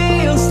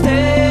we'll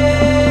stand.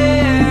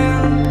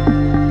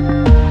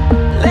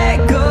 Let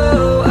go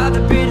of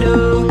the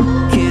brittle,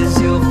 'cause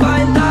you'll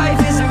find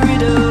life is a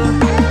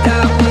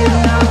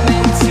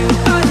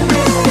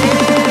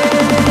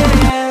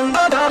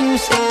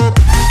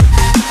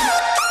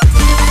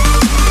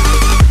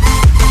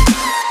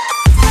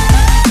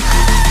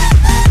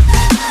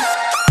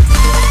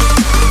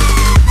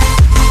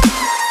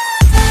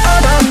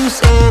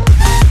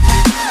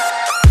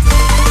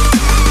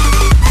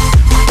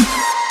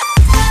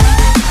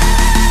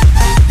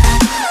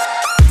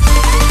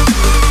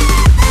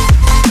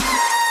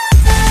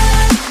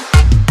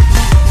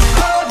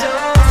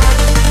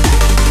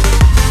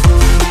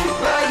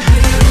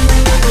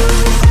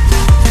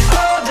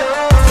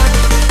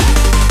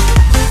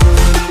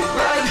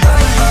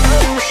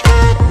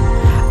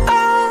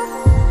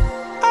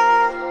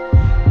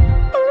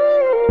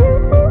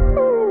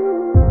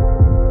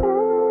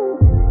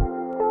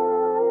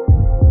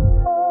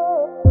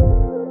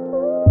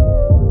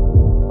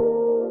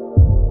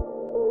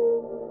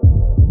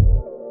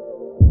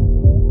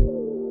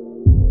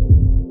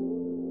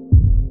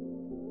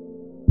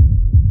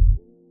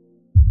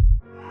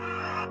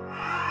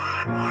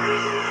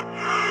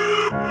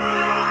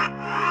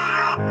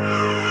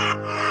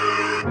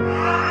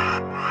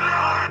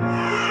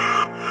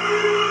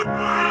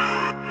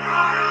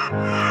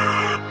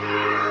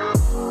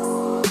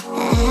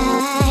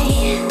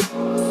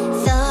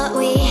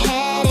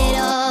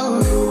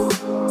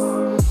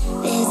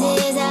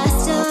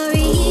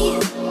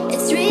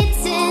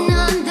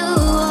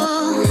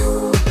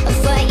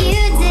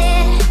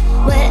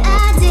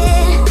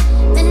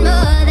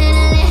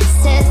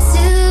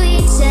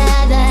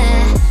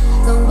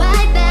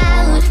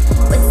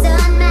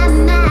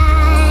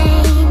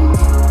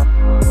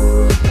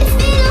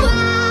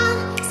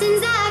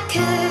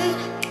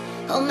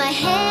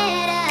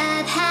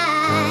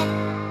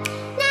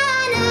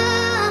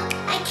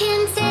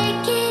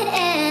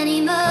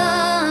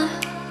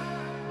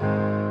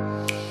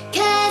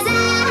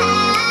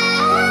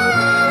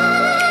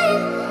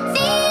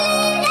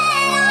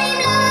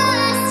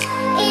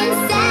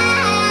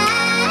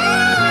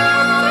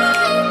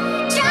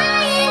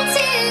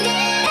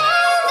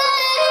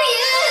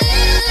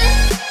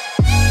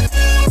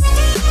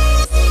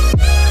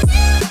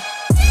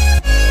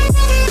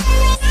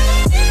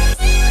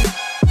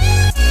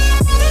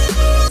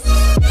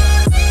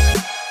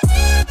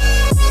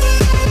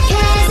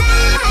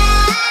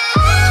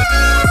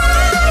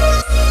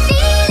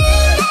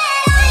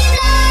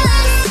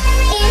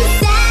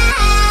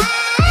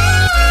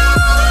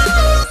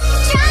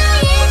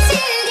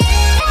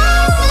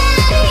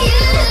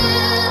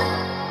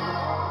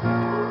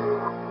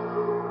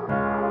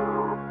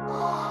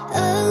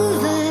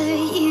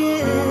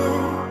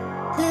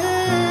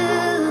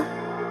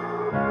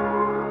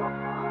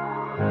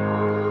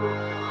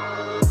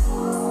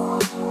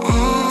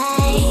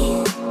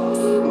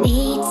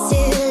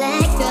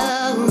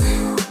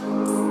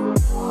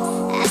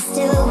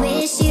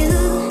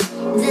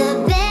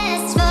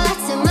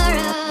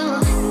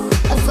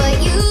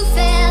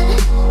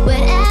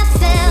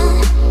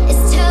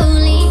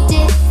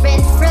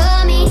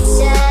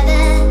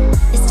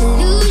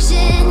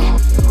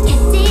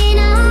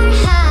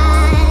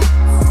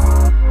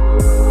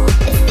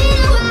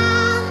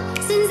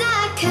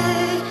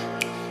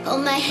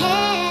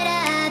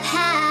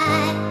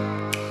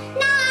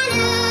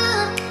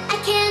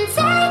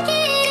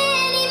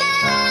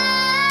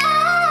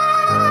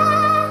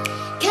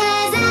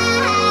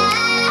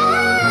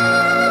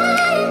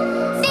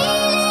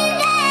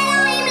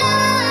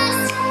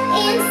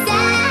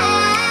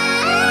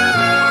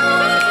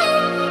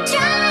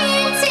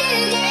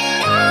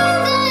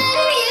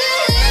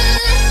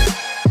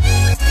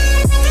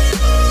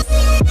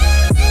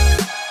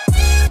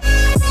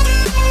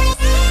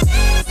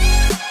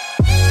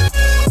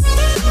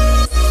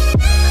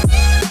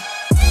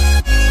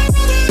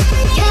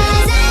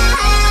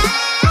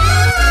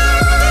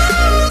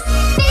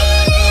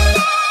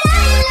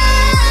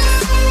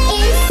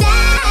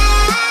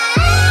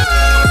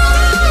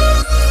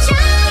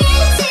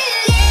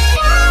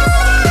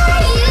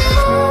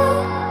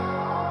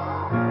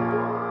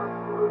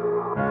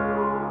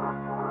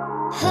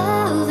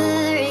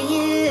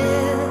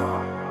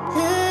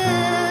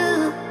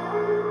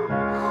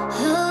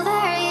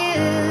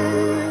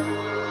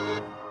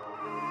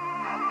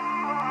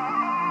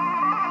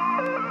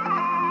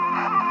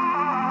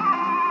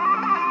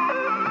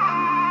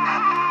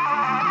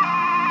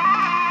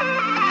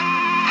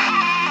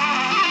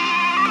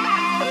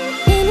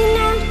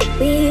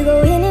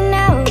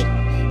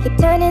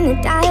turning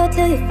the dial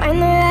till you find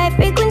the right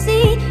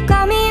frequency.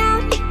 Call me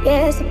out,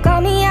 yes, so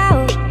call me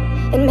out,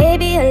 and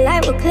maybe a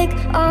light will click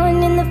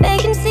on in the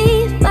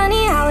vacancy.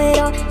 Funny how it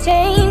all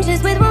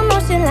changes with one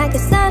motion, like a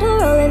subtle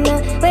roll in the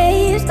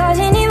waves,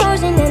 causing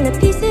erosion, and the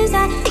pieces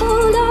I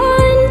hold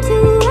on to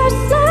are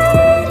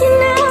sliding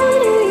out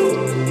of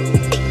reach.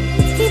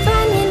 Keep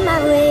finding my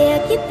way, I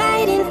keep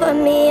fighting for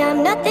me.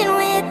 I'm nothing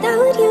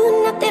without you,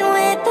 nothing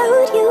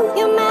without you.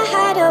 You're my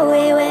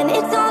hideaway when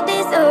it's all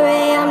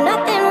disarray. I'm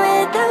nothing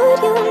without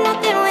you,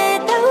 nothing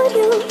without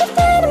you. If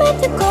dynamite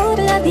to cold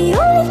love, the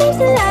only things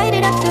to light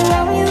it up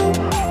surround you,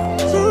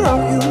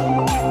 surround you.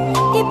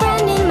 Keep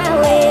running my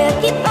way, I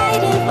keep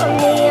fighting for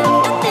me. I'm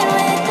nothing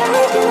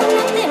without you,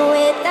 nothing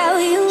without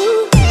you.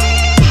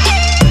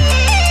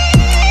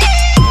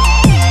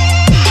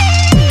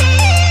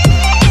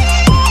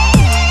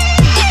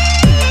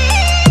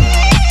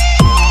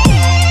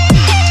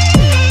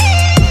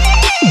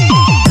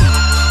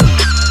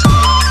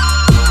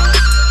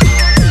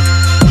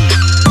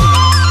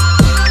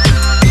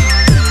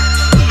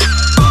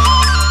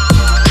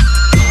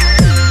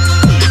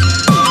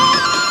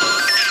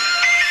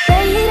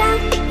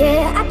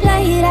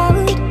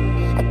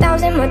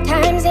 More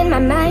times in my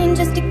mind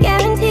just to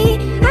guarantee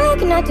I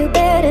cannot do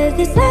better.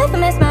 This life I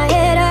mess my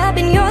head up,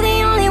 and you're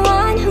the only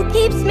one who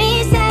keeps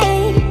me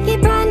safe.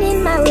 Keep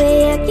running my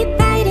way, I keep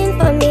fighting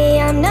for me.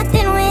 I'm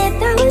nothing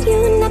without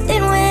you,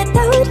 nothing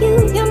without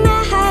you. You're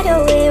my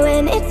hideaway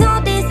when it's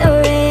all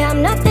disarray.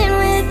 I'm nothing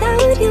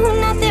without you,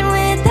 nothing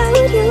without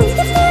you.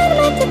 If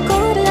dynamite to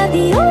cold love,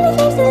 the only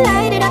things to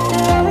light it up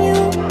surround you,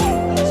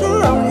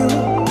 surround you.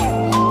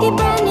 Keep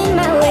running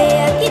my way,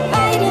 I keep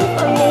fighting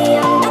for me.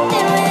 I'm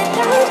nothing without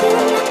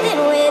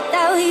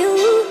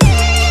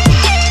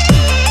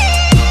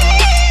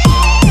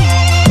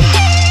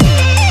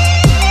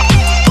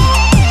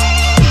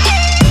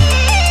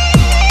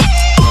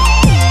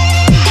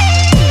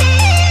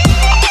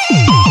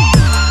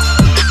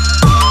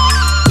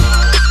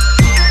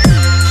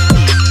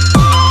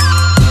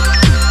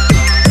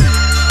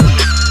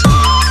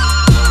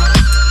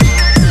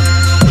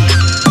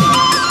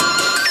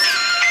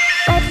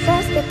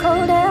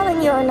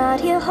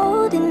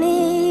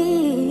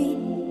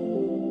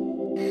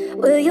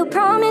Will you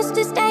promise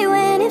to stay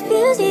when it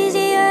feels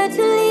easier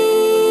to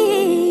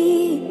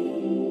leave?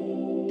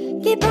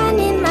 Keep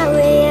running my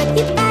way, I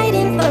keep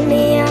fighting for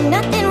me. I'm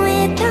nothing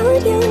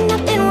without you,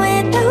 nothing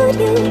without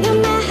you.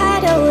 You're my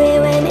hideaway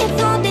when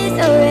it's all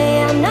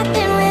disarray. I'm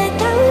nothing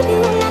without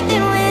you,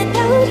 nothing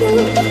without you.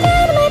 The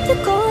dynamite to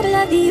cold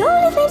love, the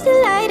only flames to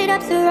light it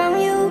up surround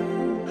you,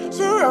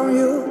 surround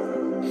you.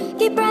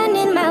 Keep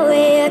running my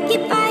way, I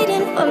keep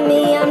fighting for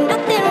me. I'm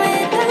nothing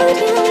without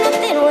you,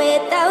 nothing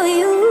without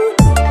you.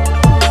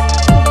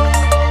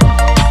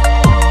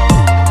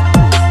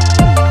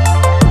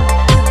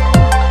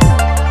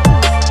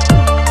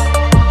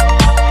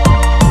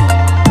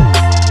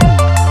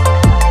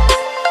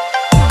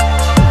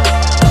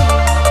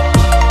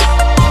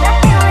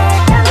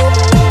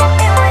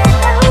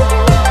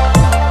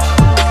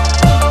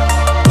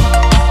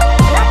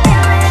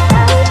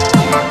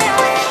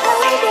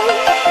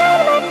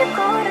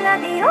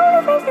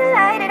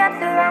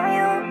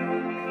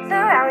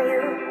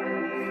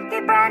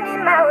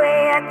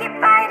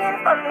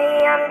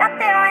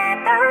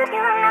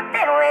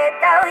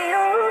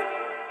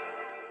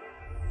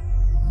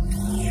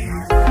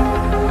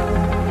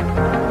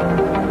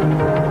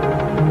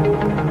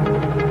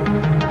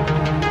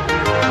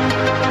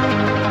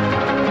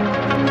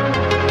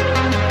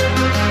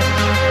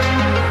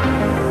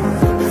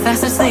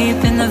 Fast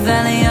asleep in the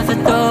valley of the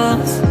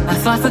doors. I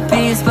fought for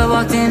peace but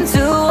walked into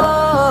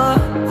war.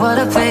 What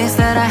a place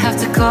that I have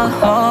to call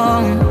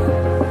home.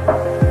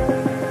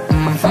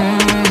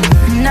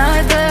 Now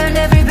I've burned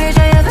every bridge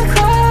I ever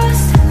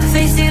crossed. I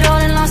faced it all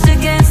and lost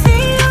against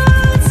the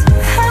odds.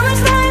 How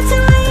much life to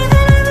live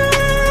and I've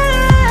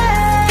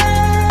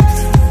left.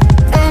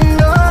 And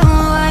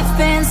oh, I've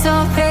been so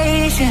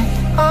patient.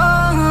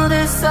 Oh,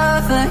 this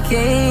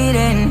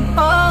suffocating,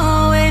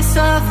 always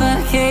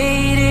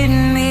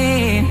suffocating me.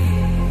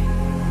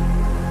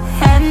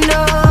 And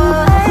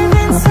oh, I've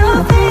been so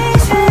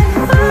patient.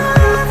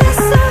 Oh, this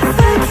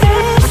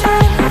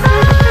suffocation,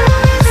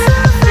 always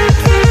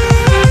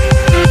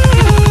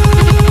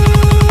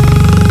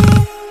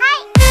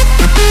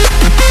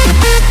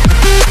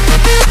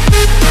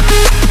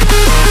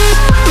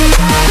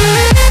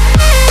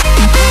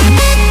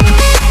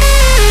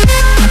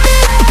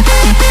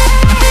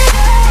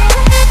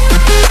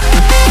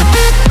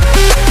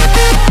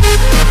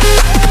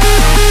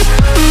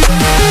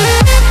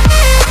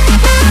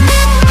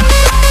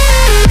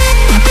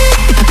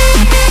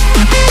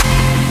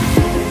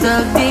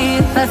dug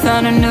deep, I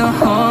found a new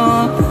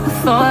home.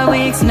 4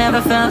 weeks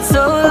never felt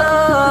so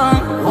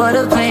long. What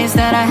a place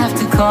that I have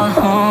to call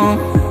home.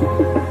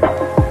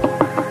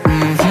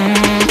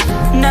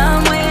 Now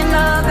I'm weighing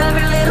up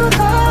every little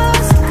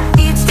cost.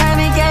 Each time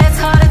it gets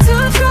harder to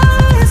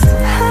trust.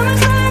 How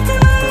much life do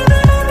I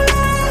even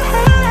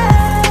have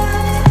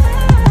left?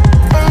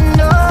 And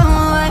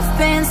oh, I've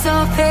been so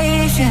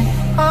patient.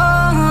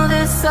 Oh,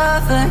 this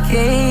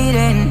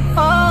suffocating,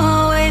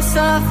 always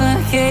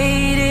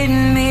suffocating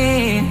me.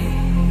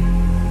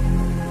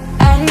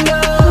 And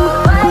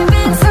oh, I've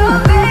been so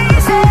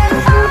patient.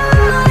 Oh,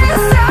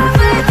 this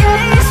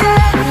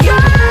suffocation,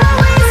 you're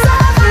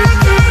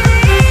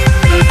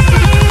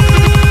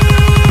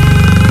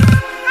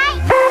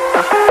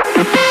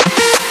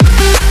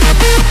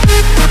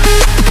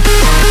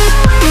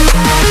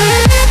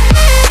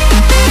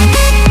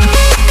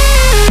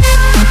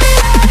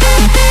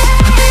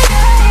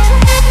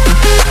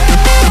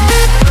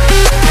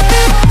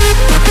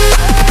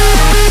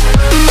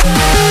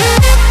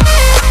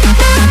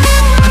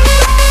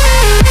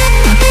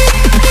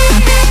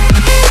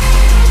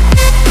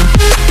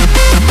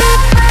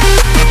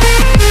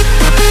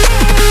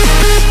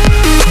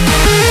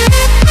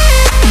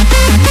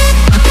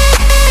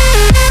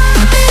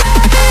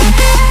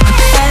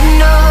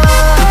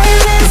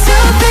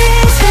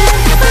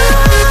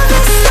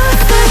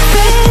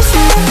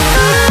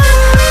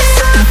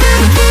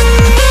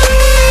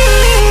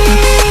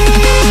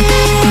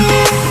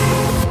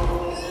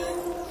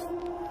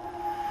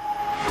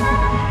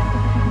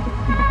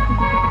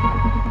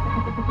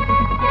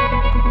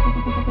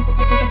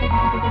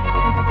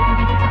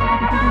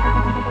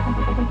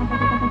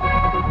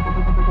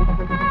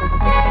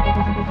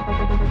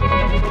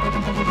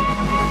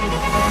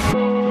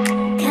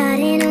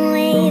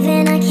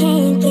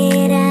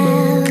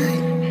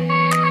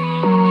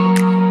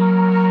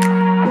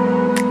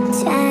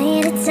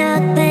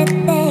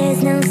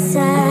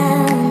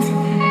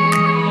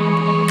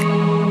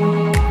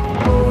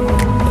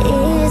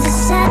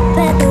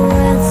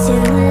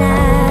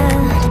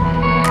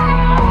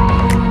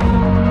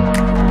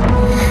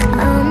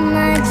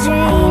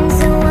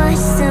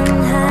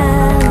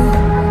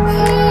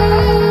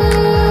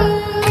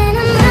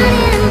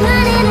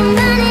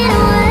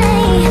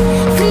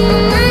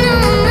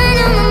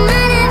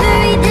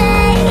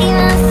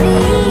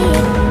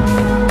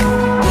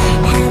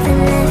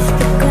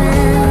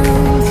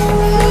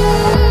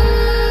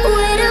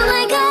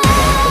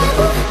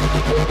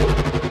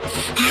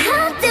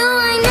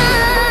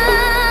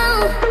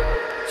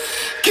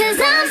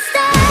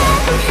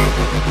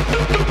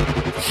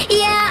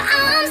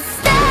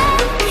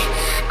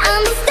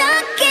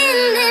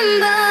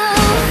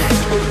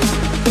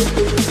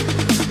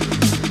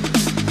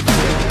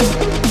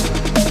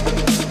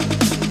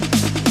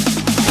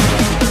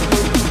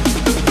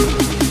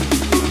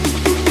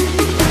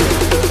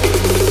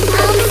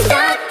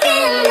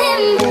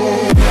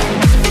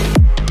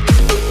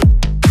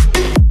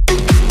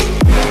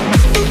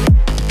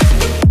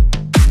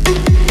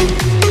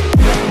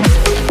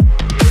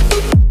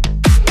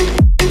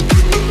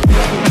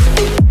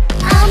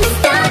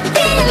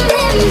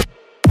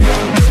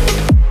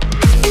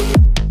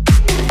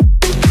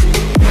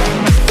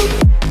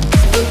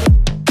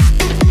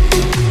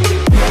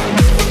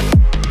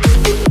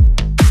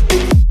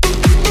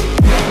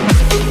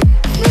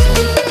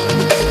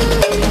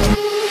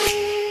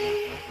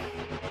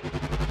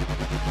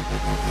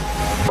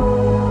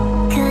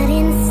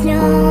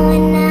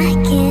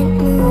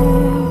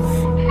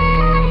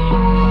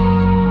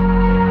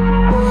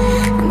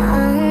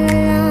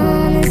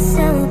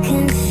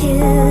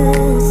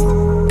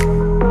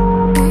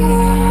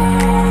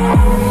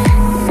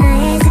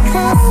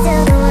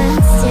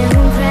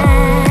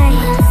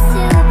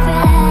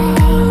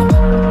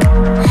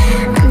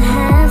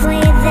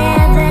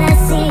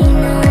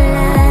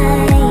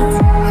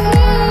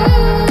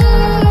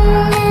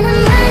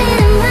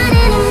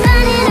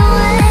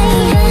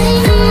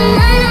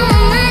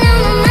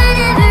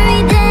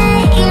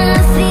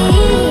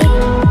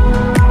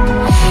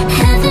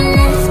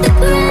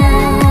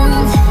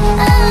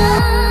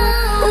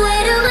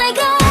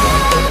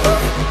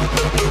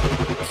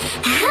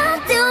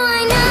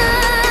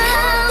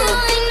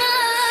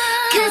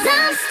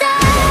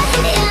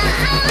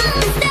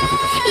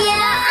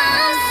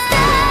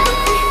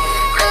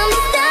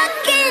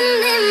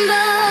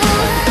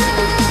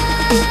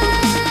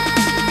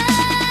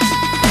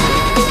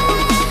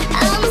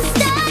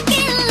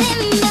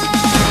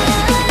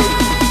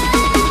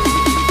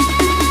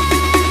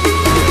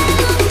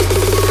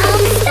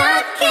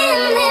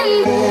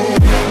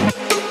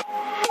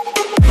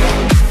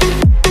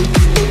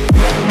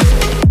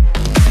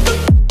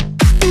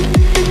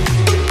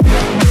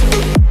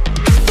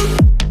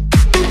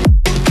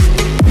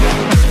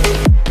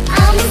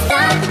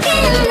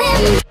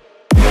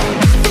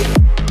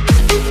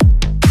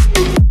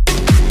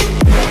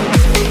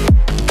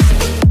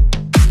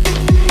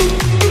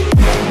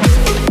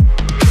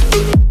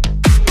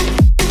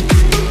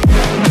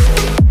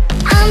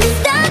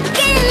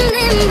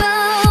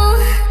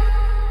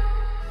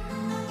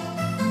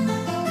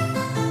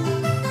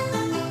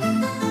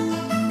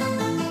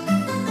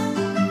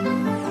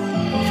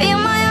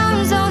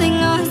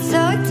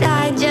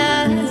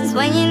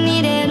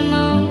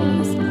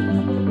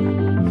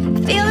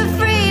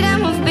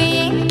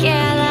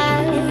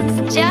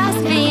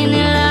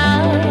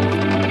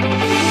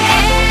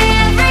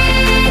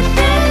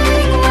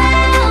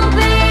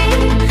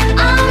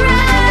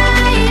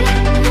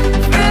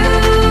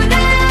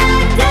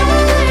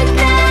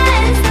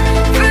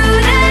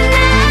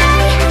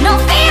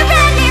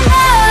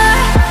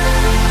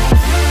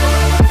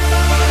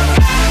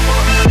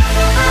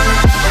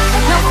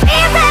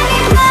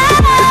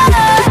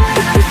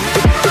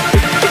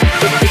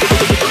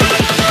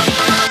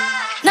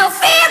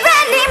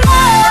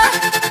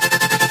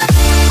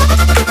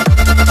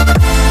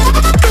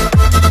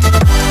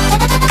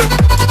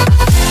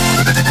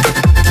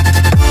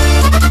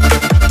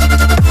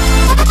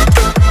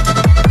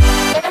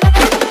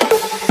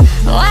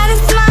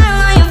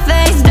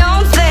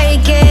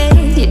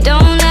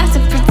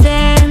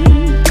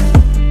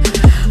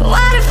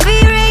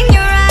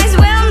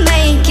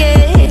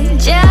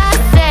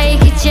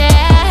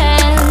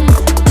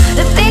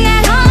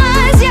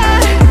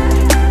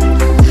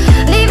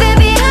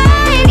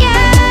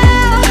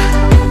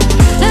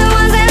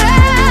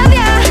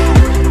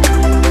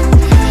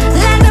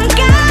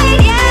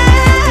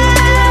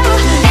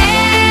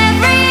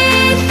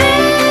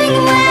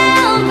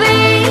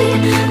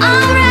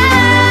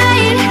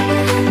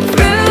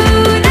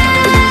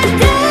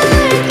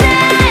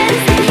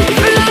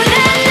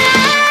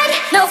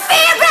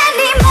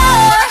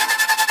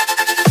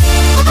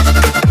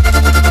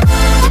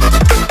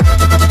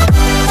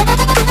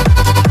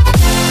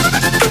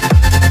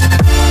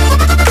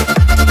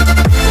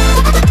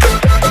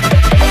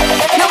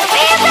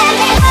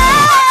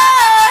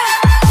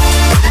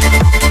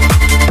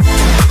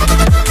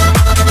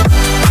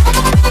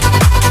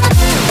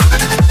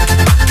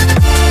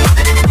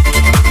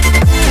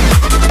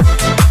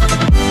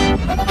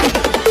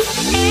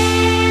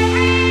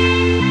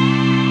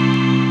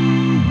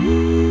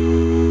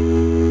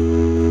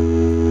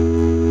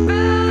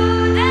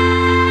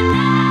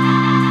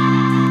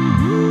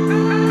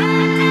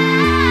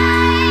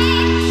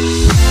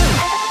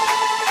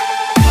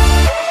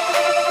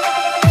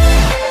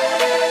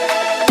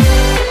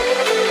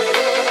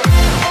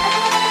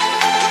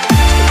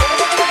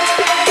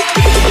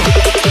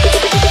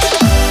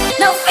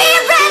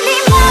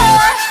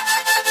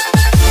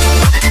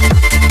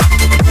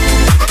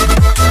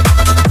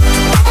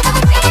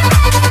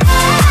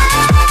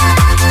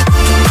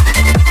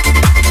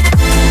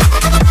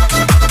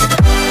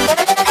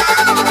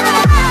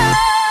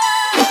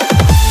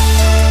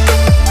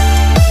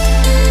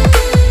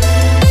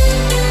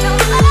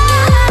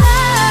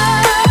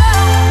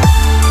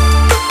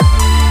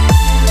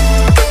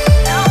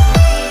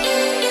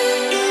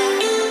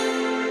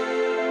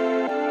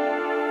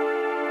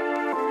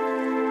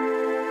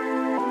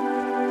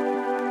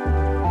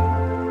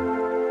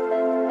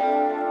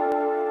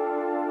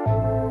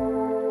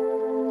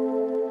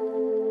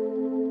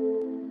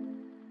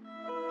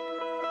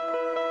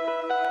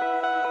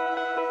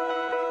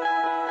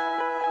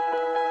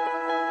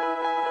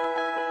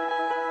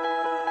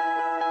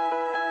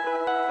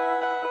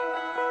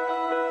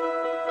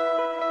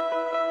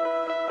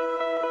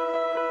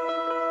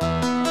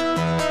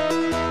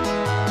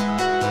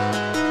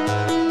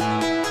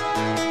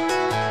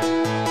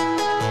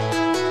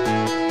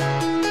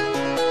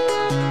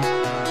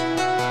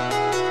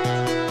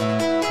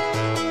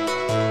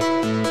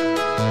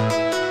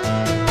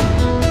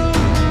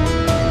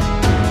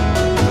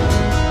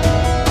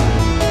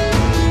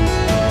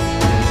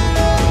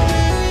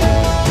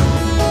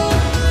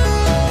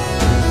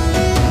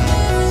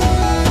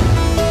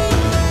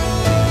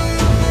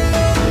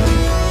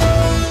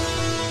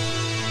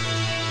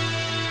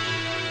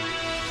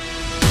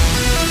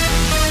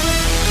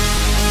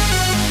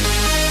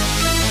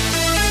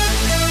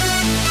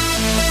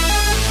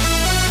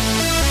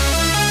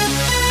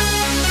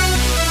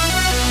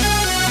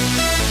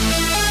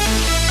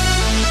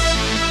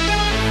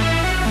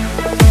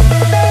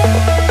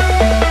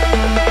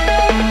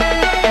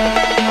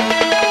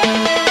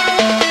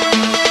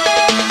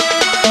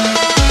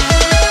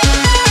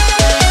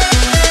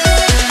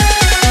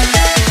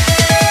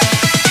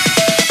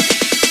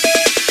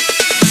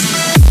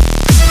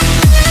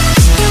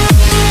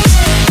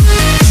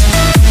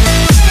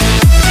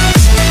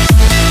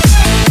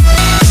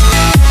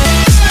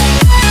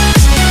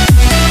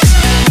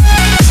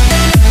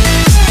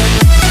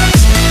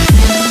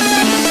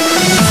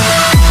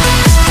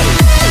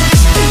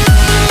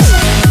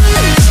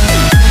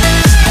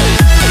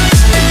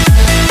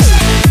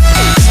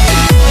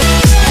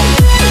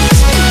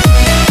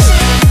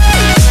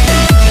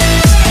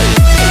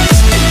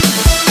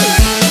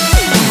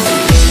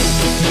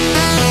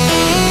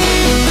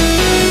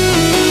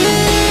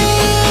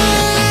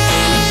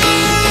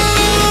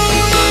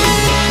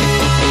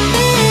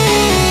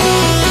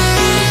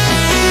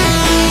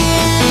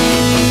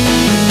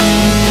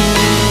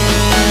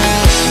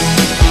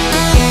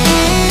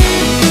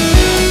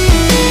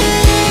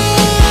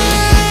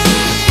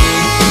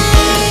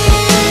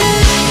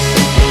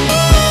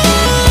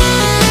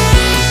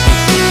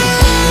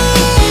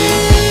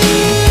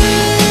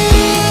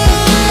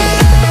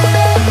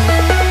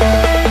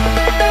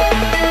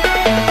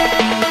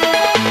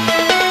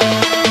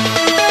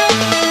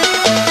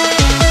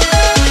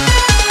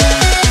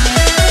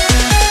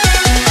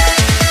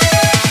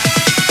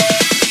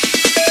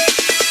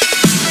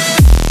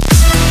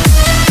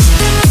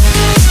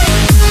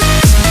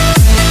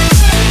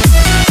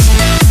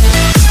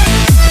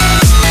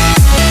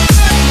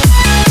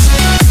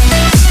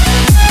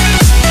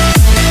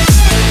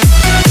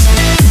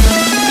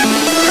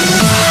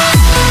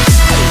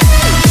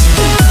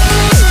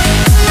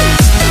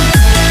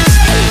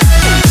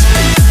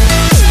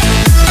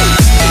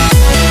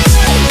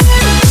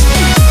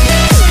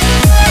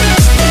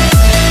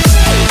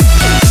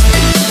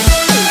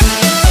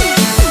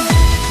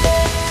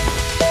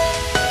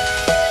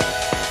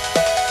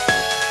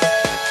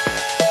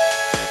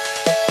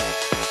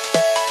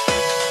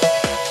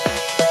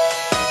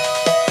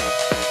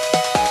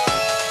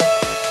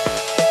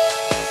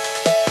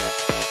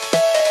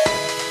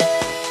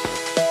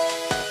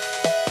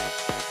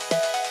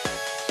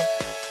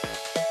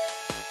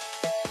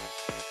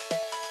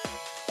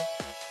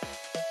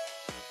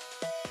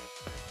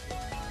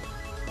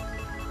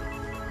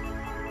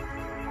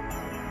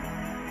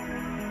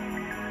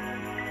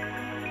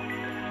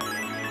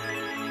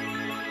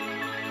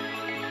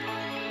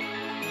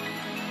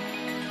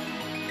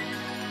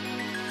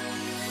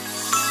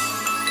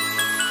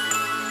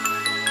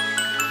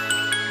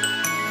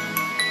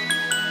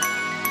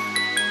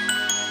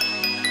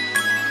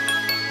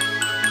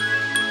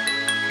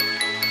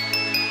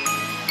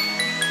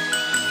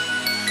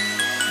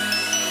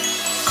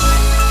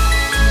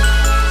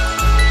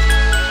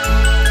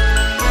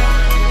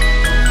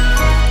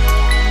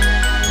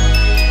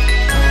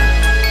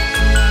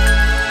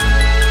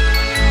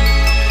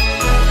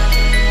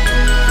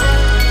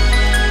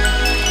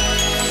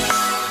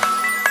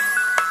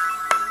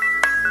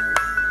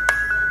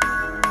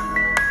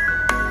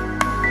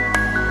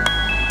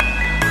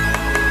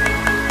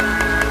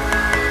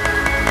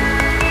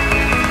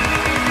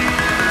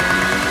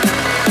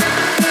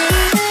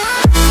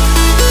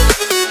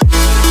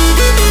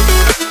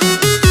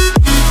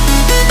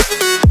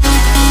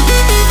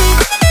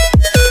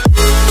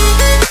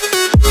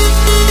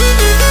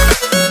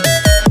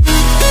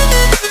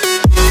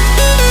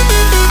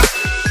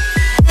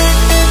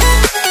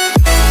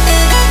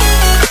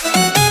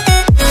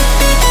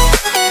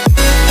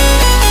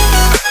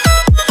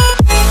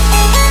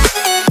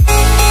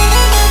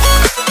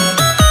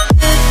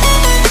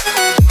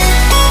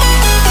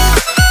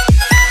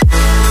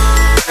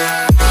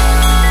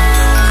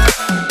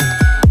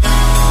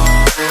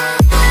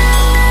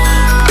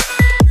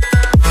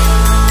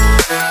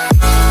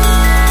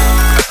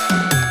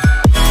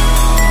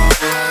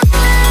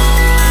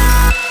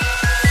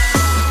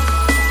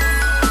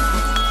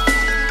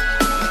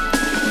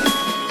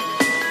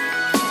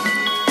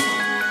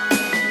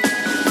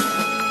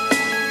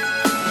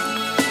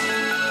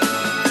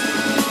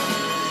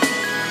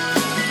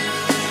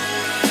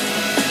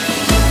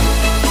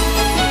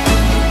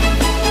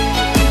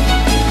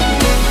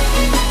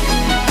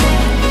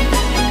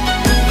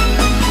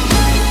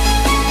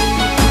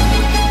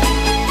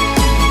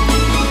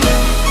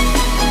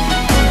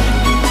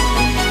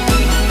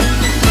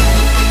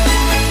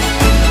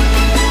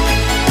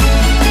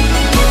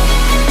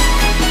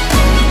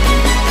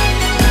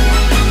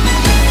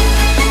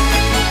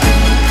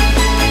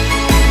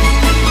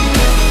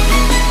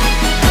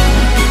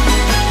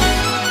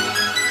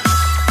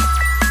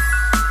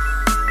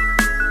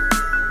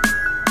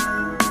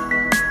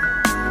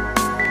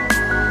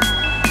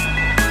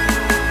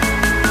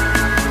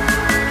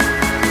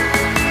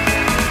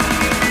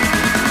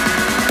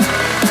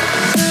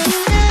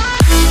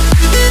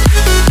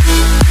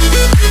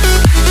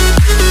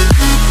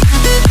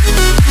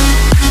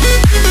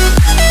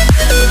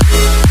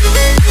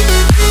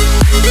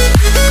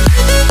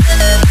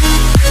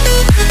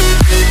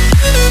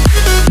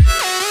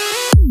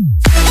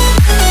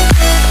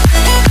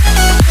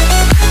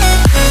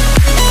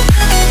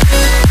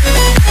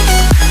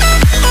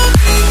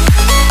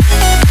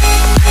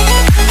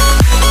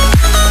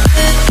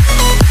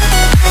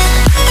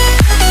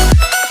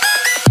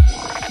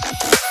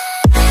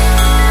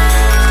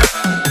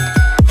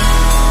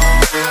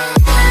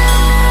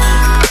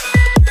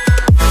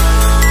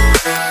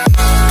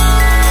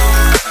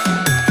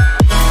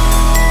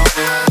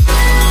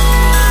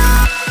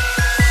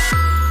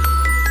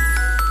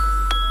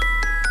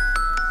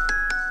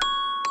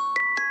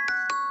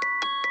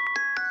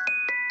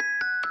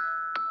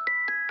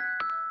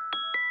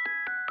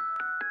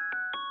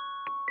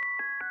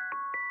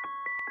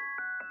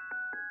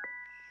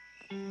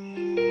I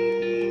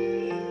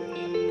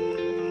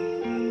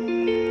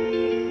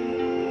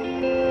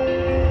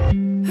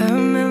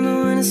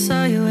remember when I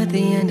saw you at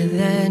the end of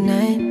that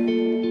night.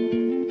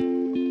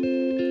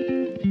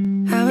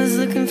 I was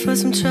looking for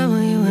some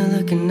trouble, you were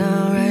looking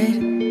alright.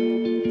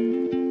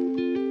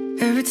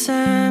 Every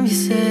time you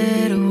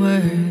said a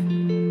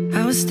word,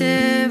 I was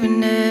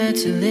staring at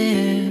your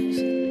lips.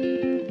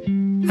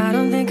 I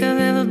don't think I've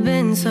ever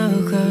been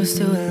so close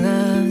to a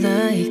love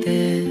like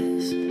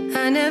this.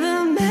 I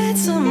never met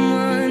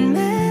someone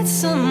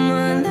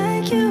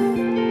like you.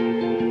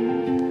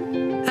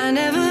 I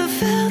never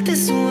felt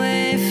this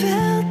way,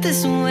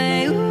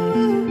 ooh.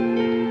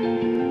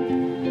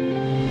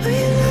 Will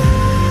you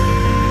love?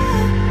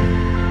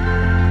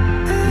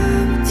 I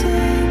would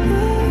take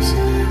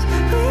potions.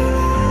 Will you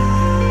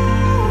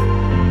love?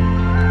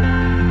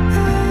 I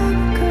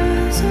would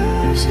cross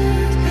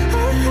oceans.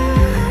 All the hurt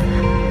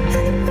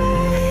and the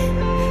pain,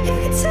 you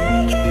can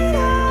take it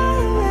all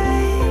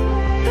away.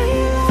 Will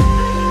you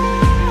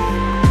love?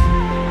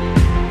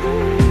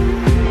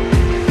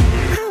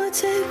 I would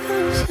take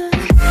potions.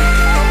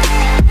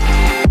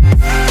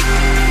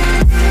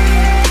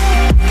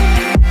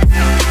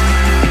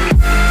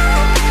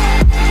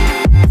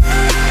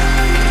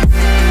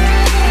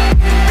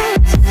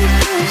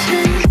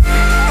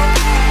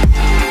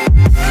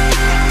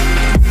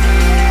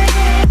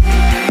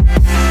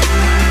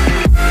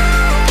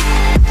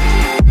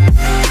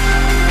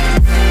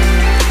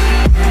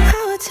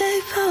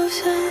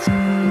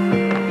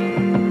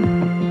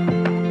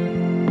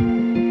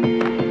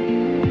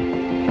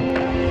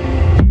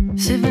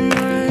 Sipping on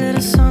a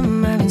little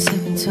something, I've been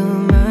sipping too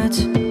much.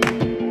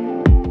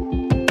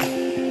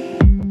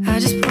 I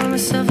just pour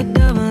myself a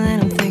double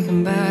and I'm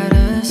thinking about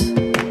us.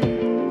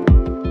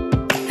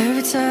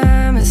 Every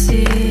time I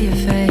see your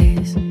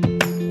face,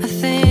 I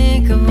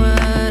think of what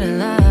I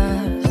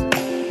lost.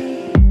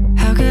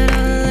 How could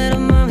all the little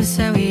moments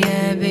that we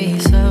had be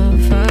so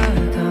far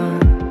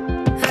gone?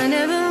 I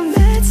never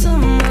met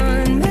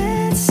someone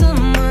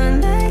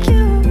like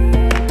you.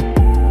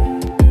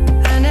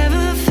 I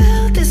never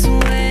felt this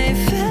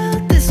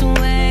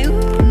way,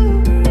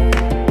 ooh.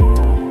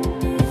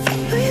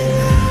 Will you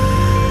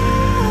love?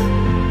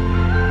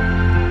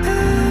 I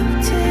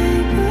would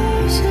take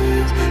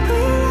potions.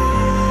 Will you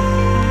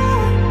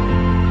love?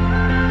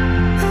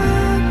 I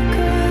would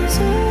cross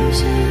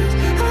oceans.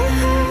 All the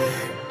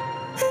hurt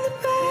and the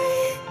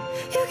pain,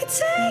 you can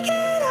take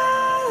it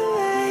all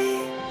away.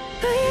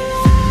 Will you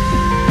love?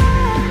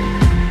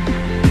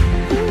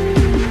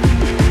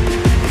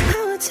 I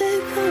would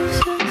take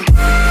potions.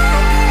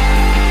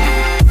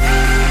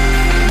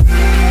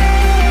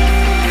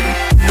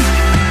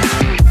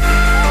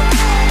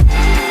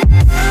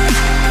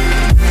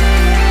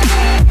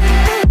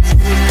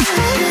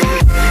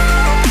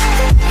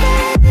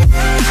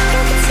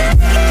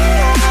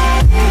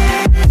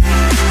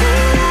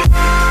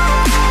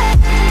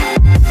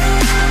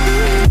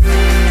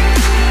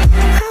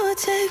 I would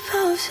take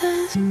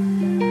potions.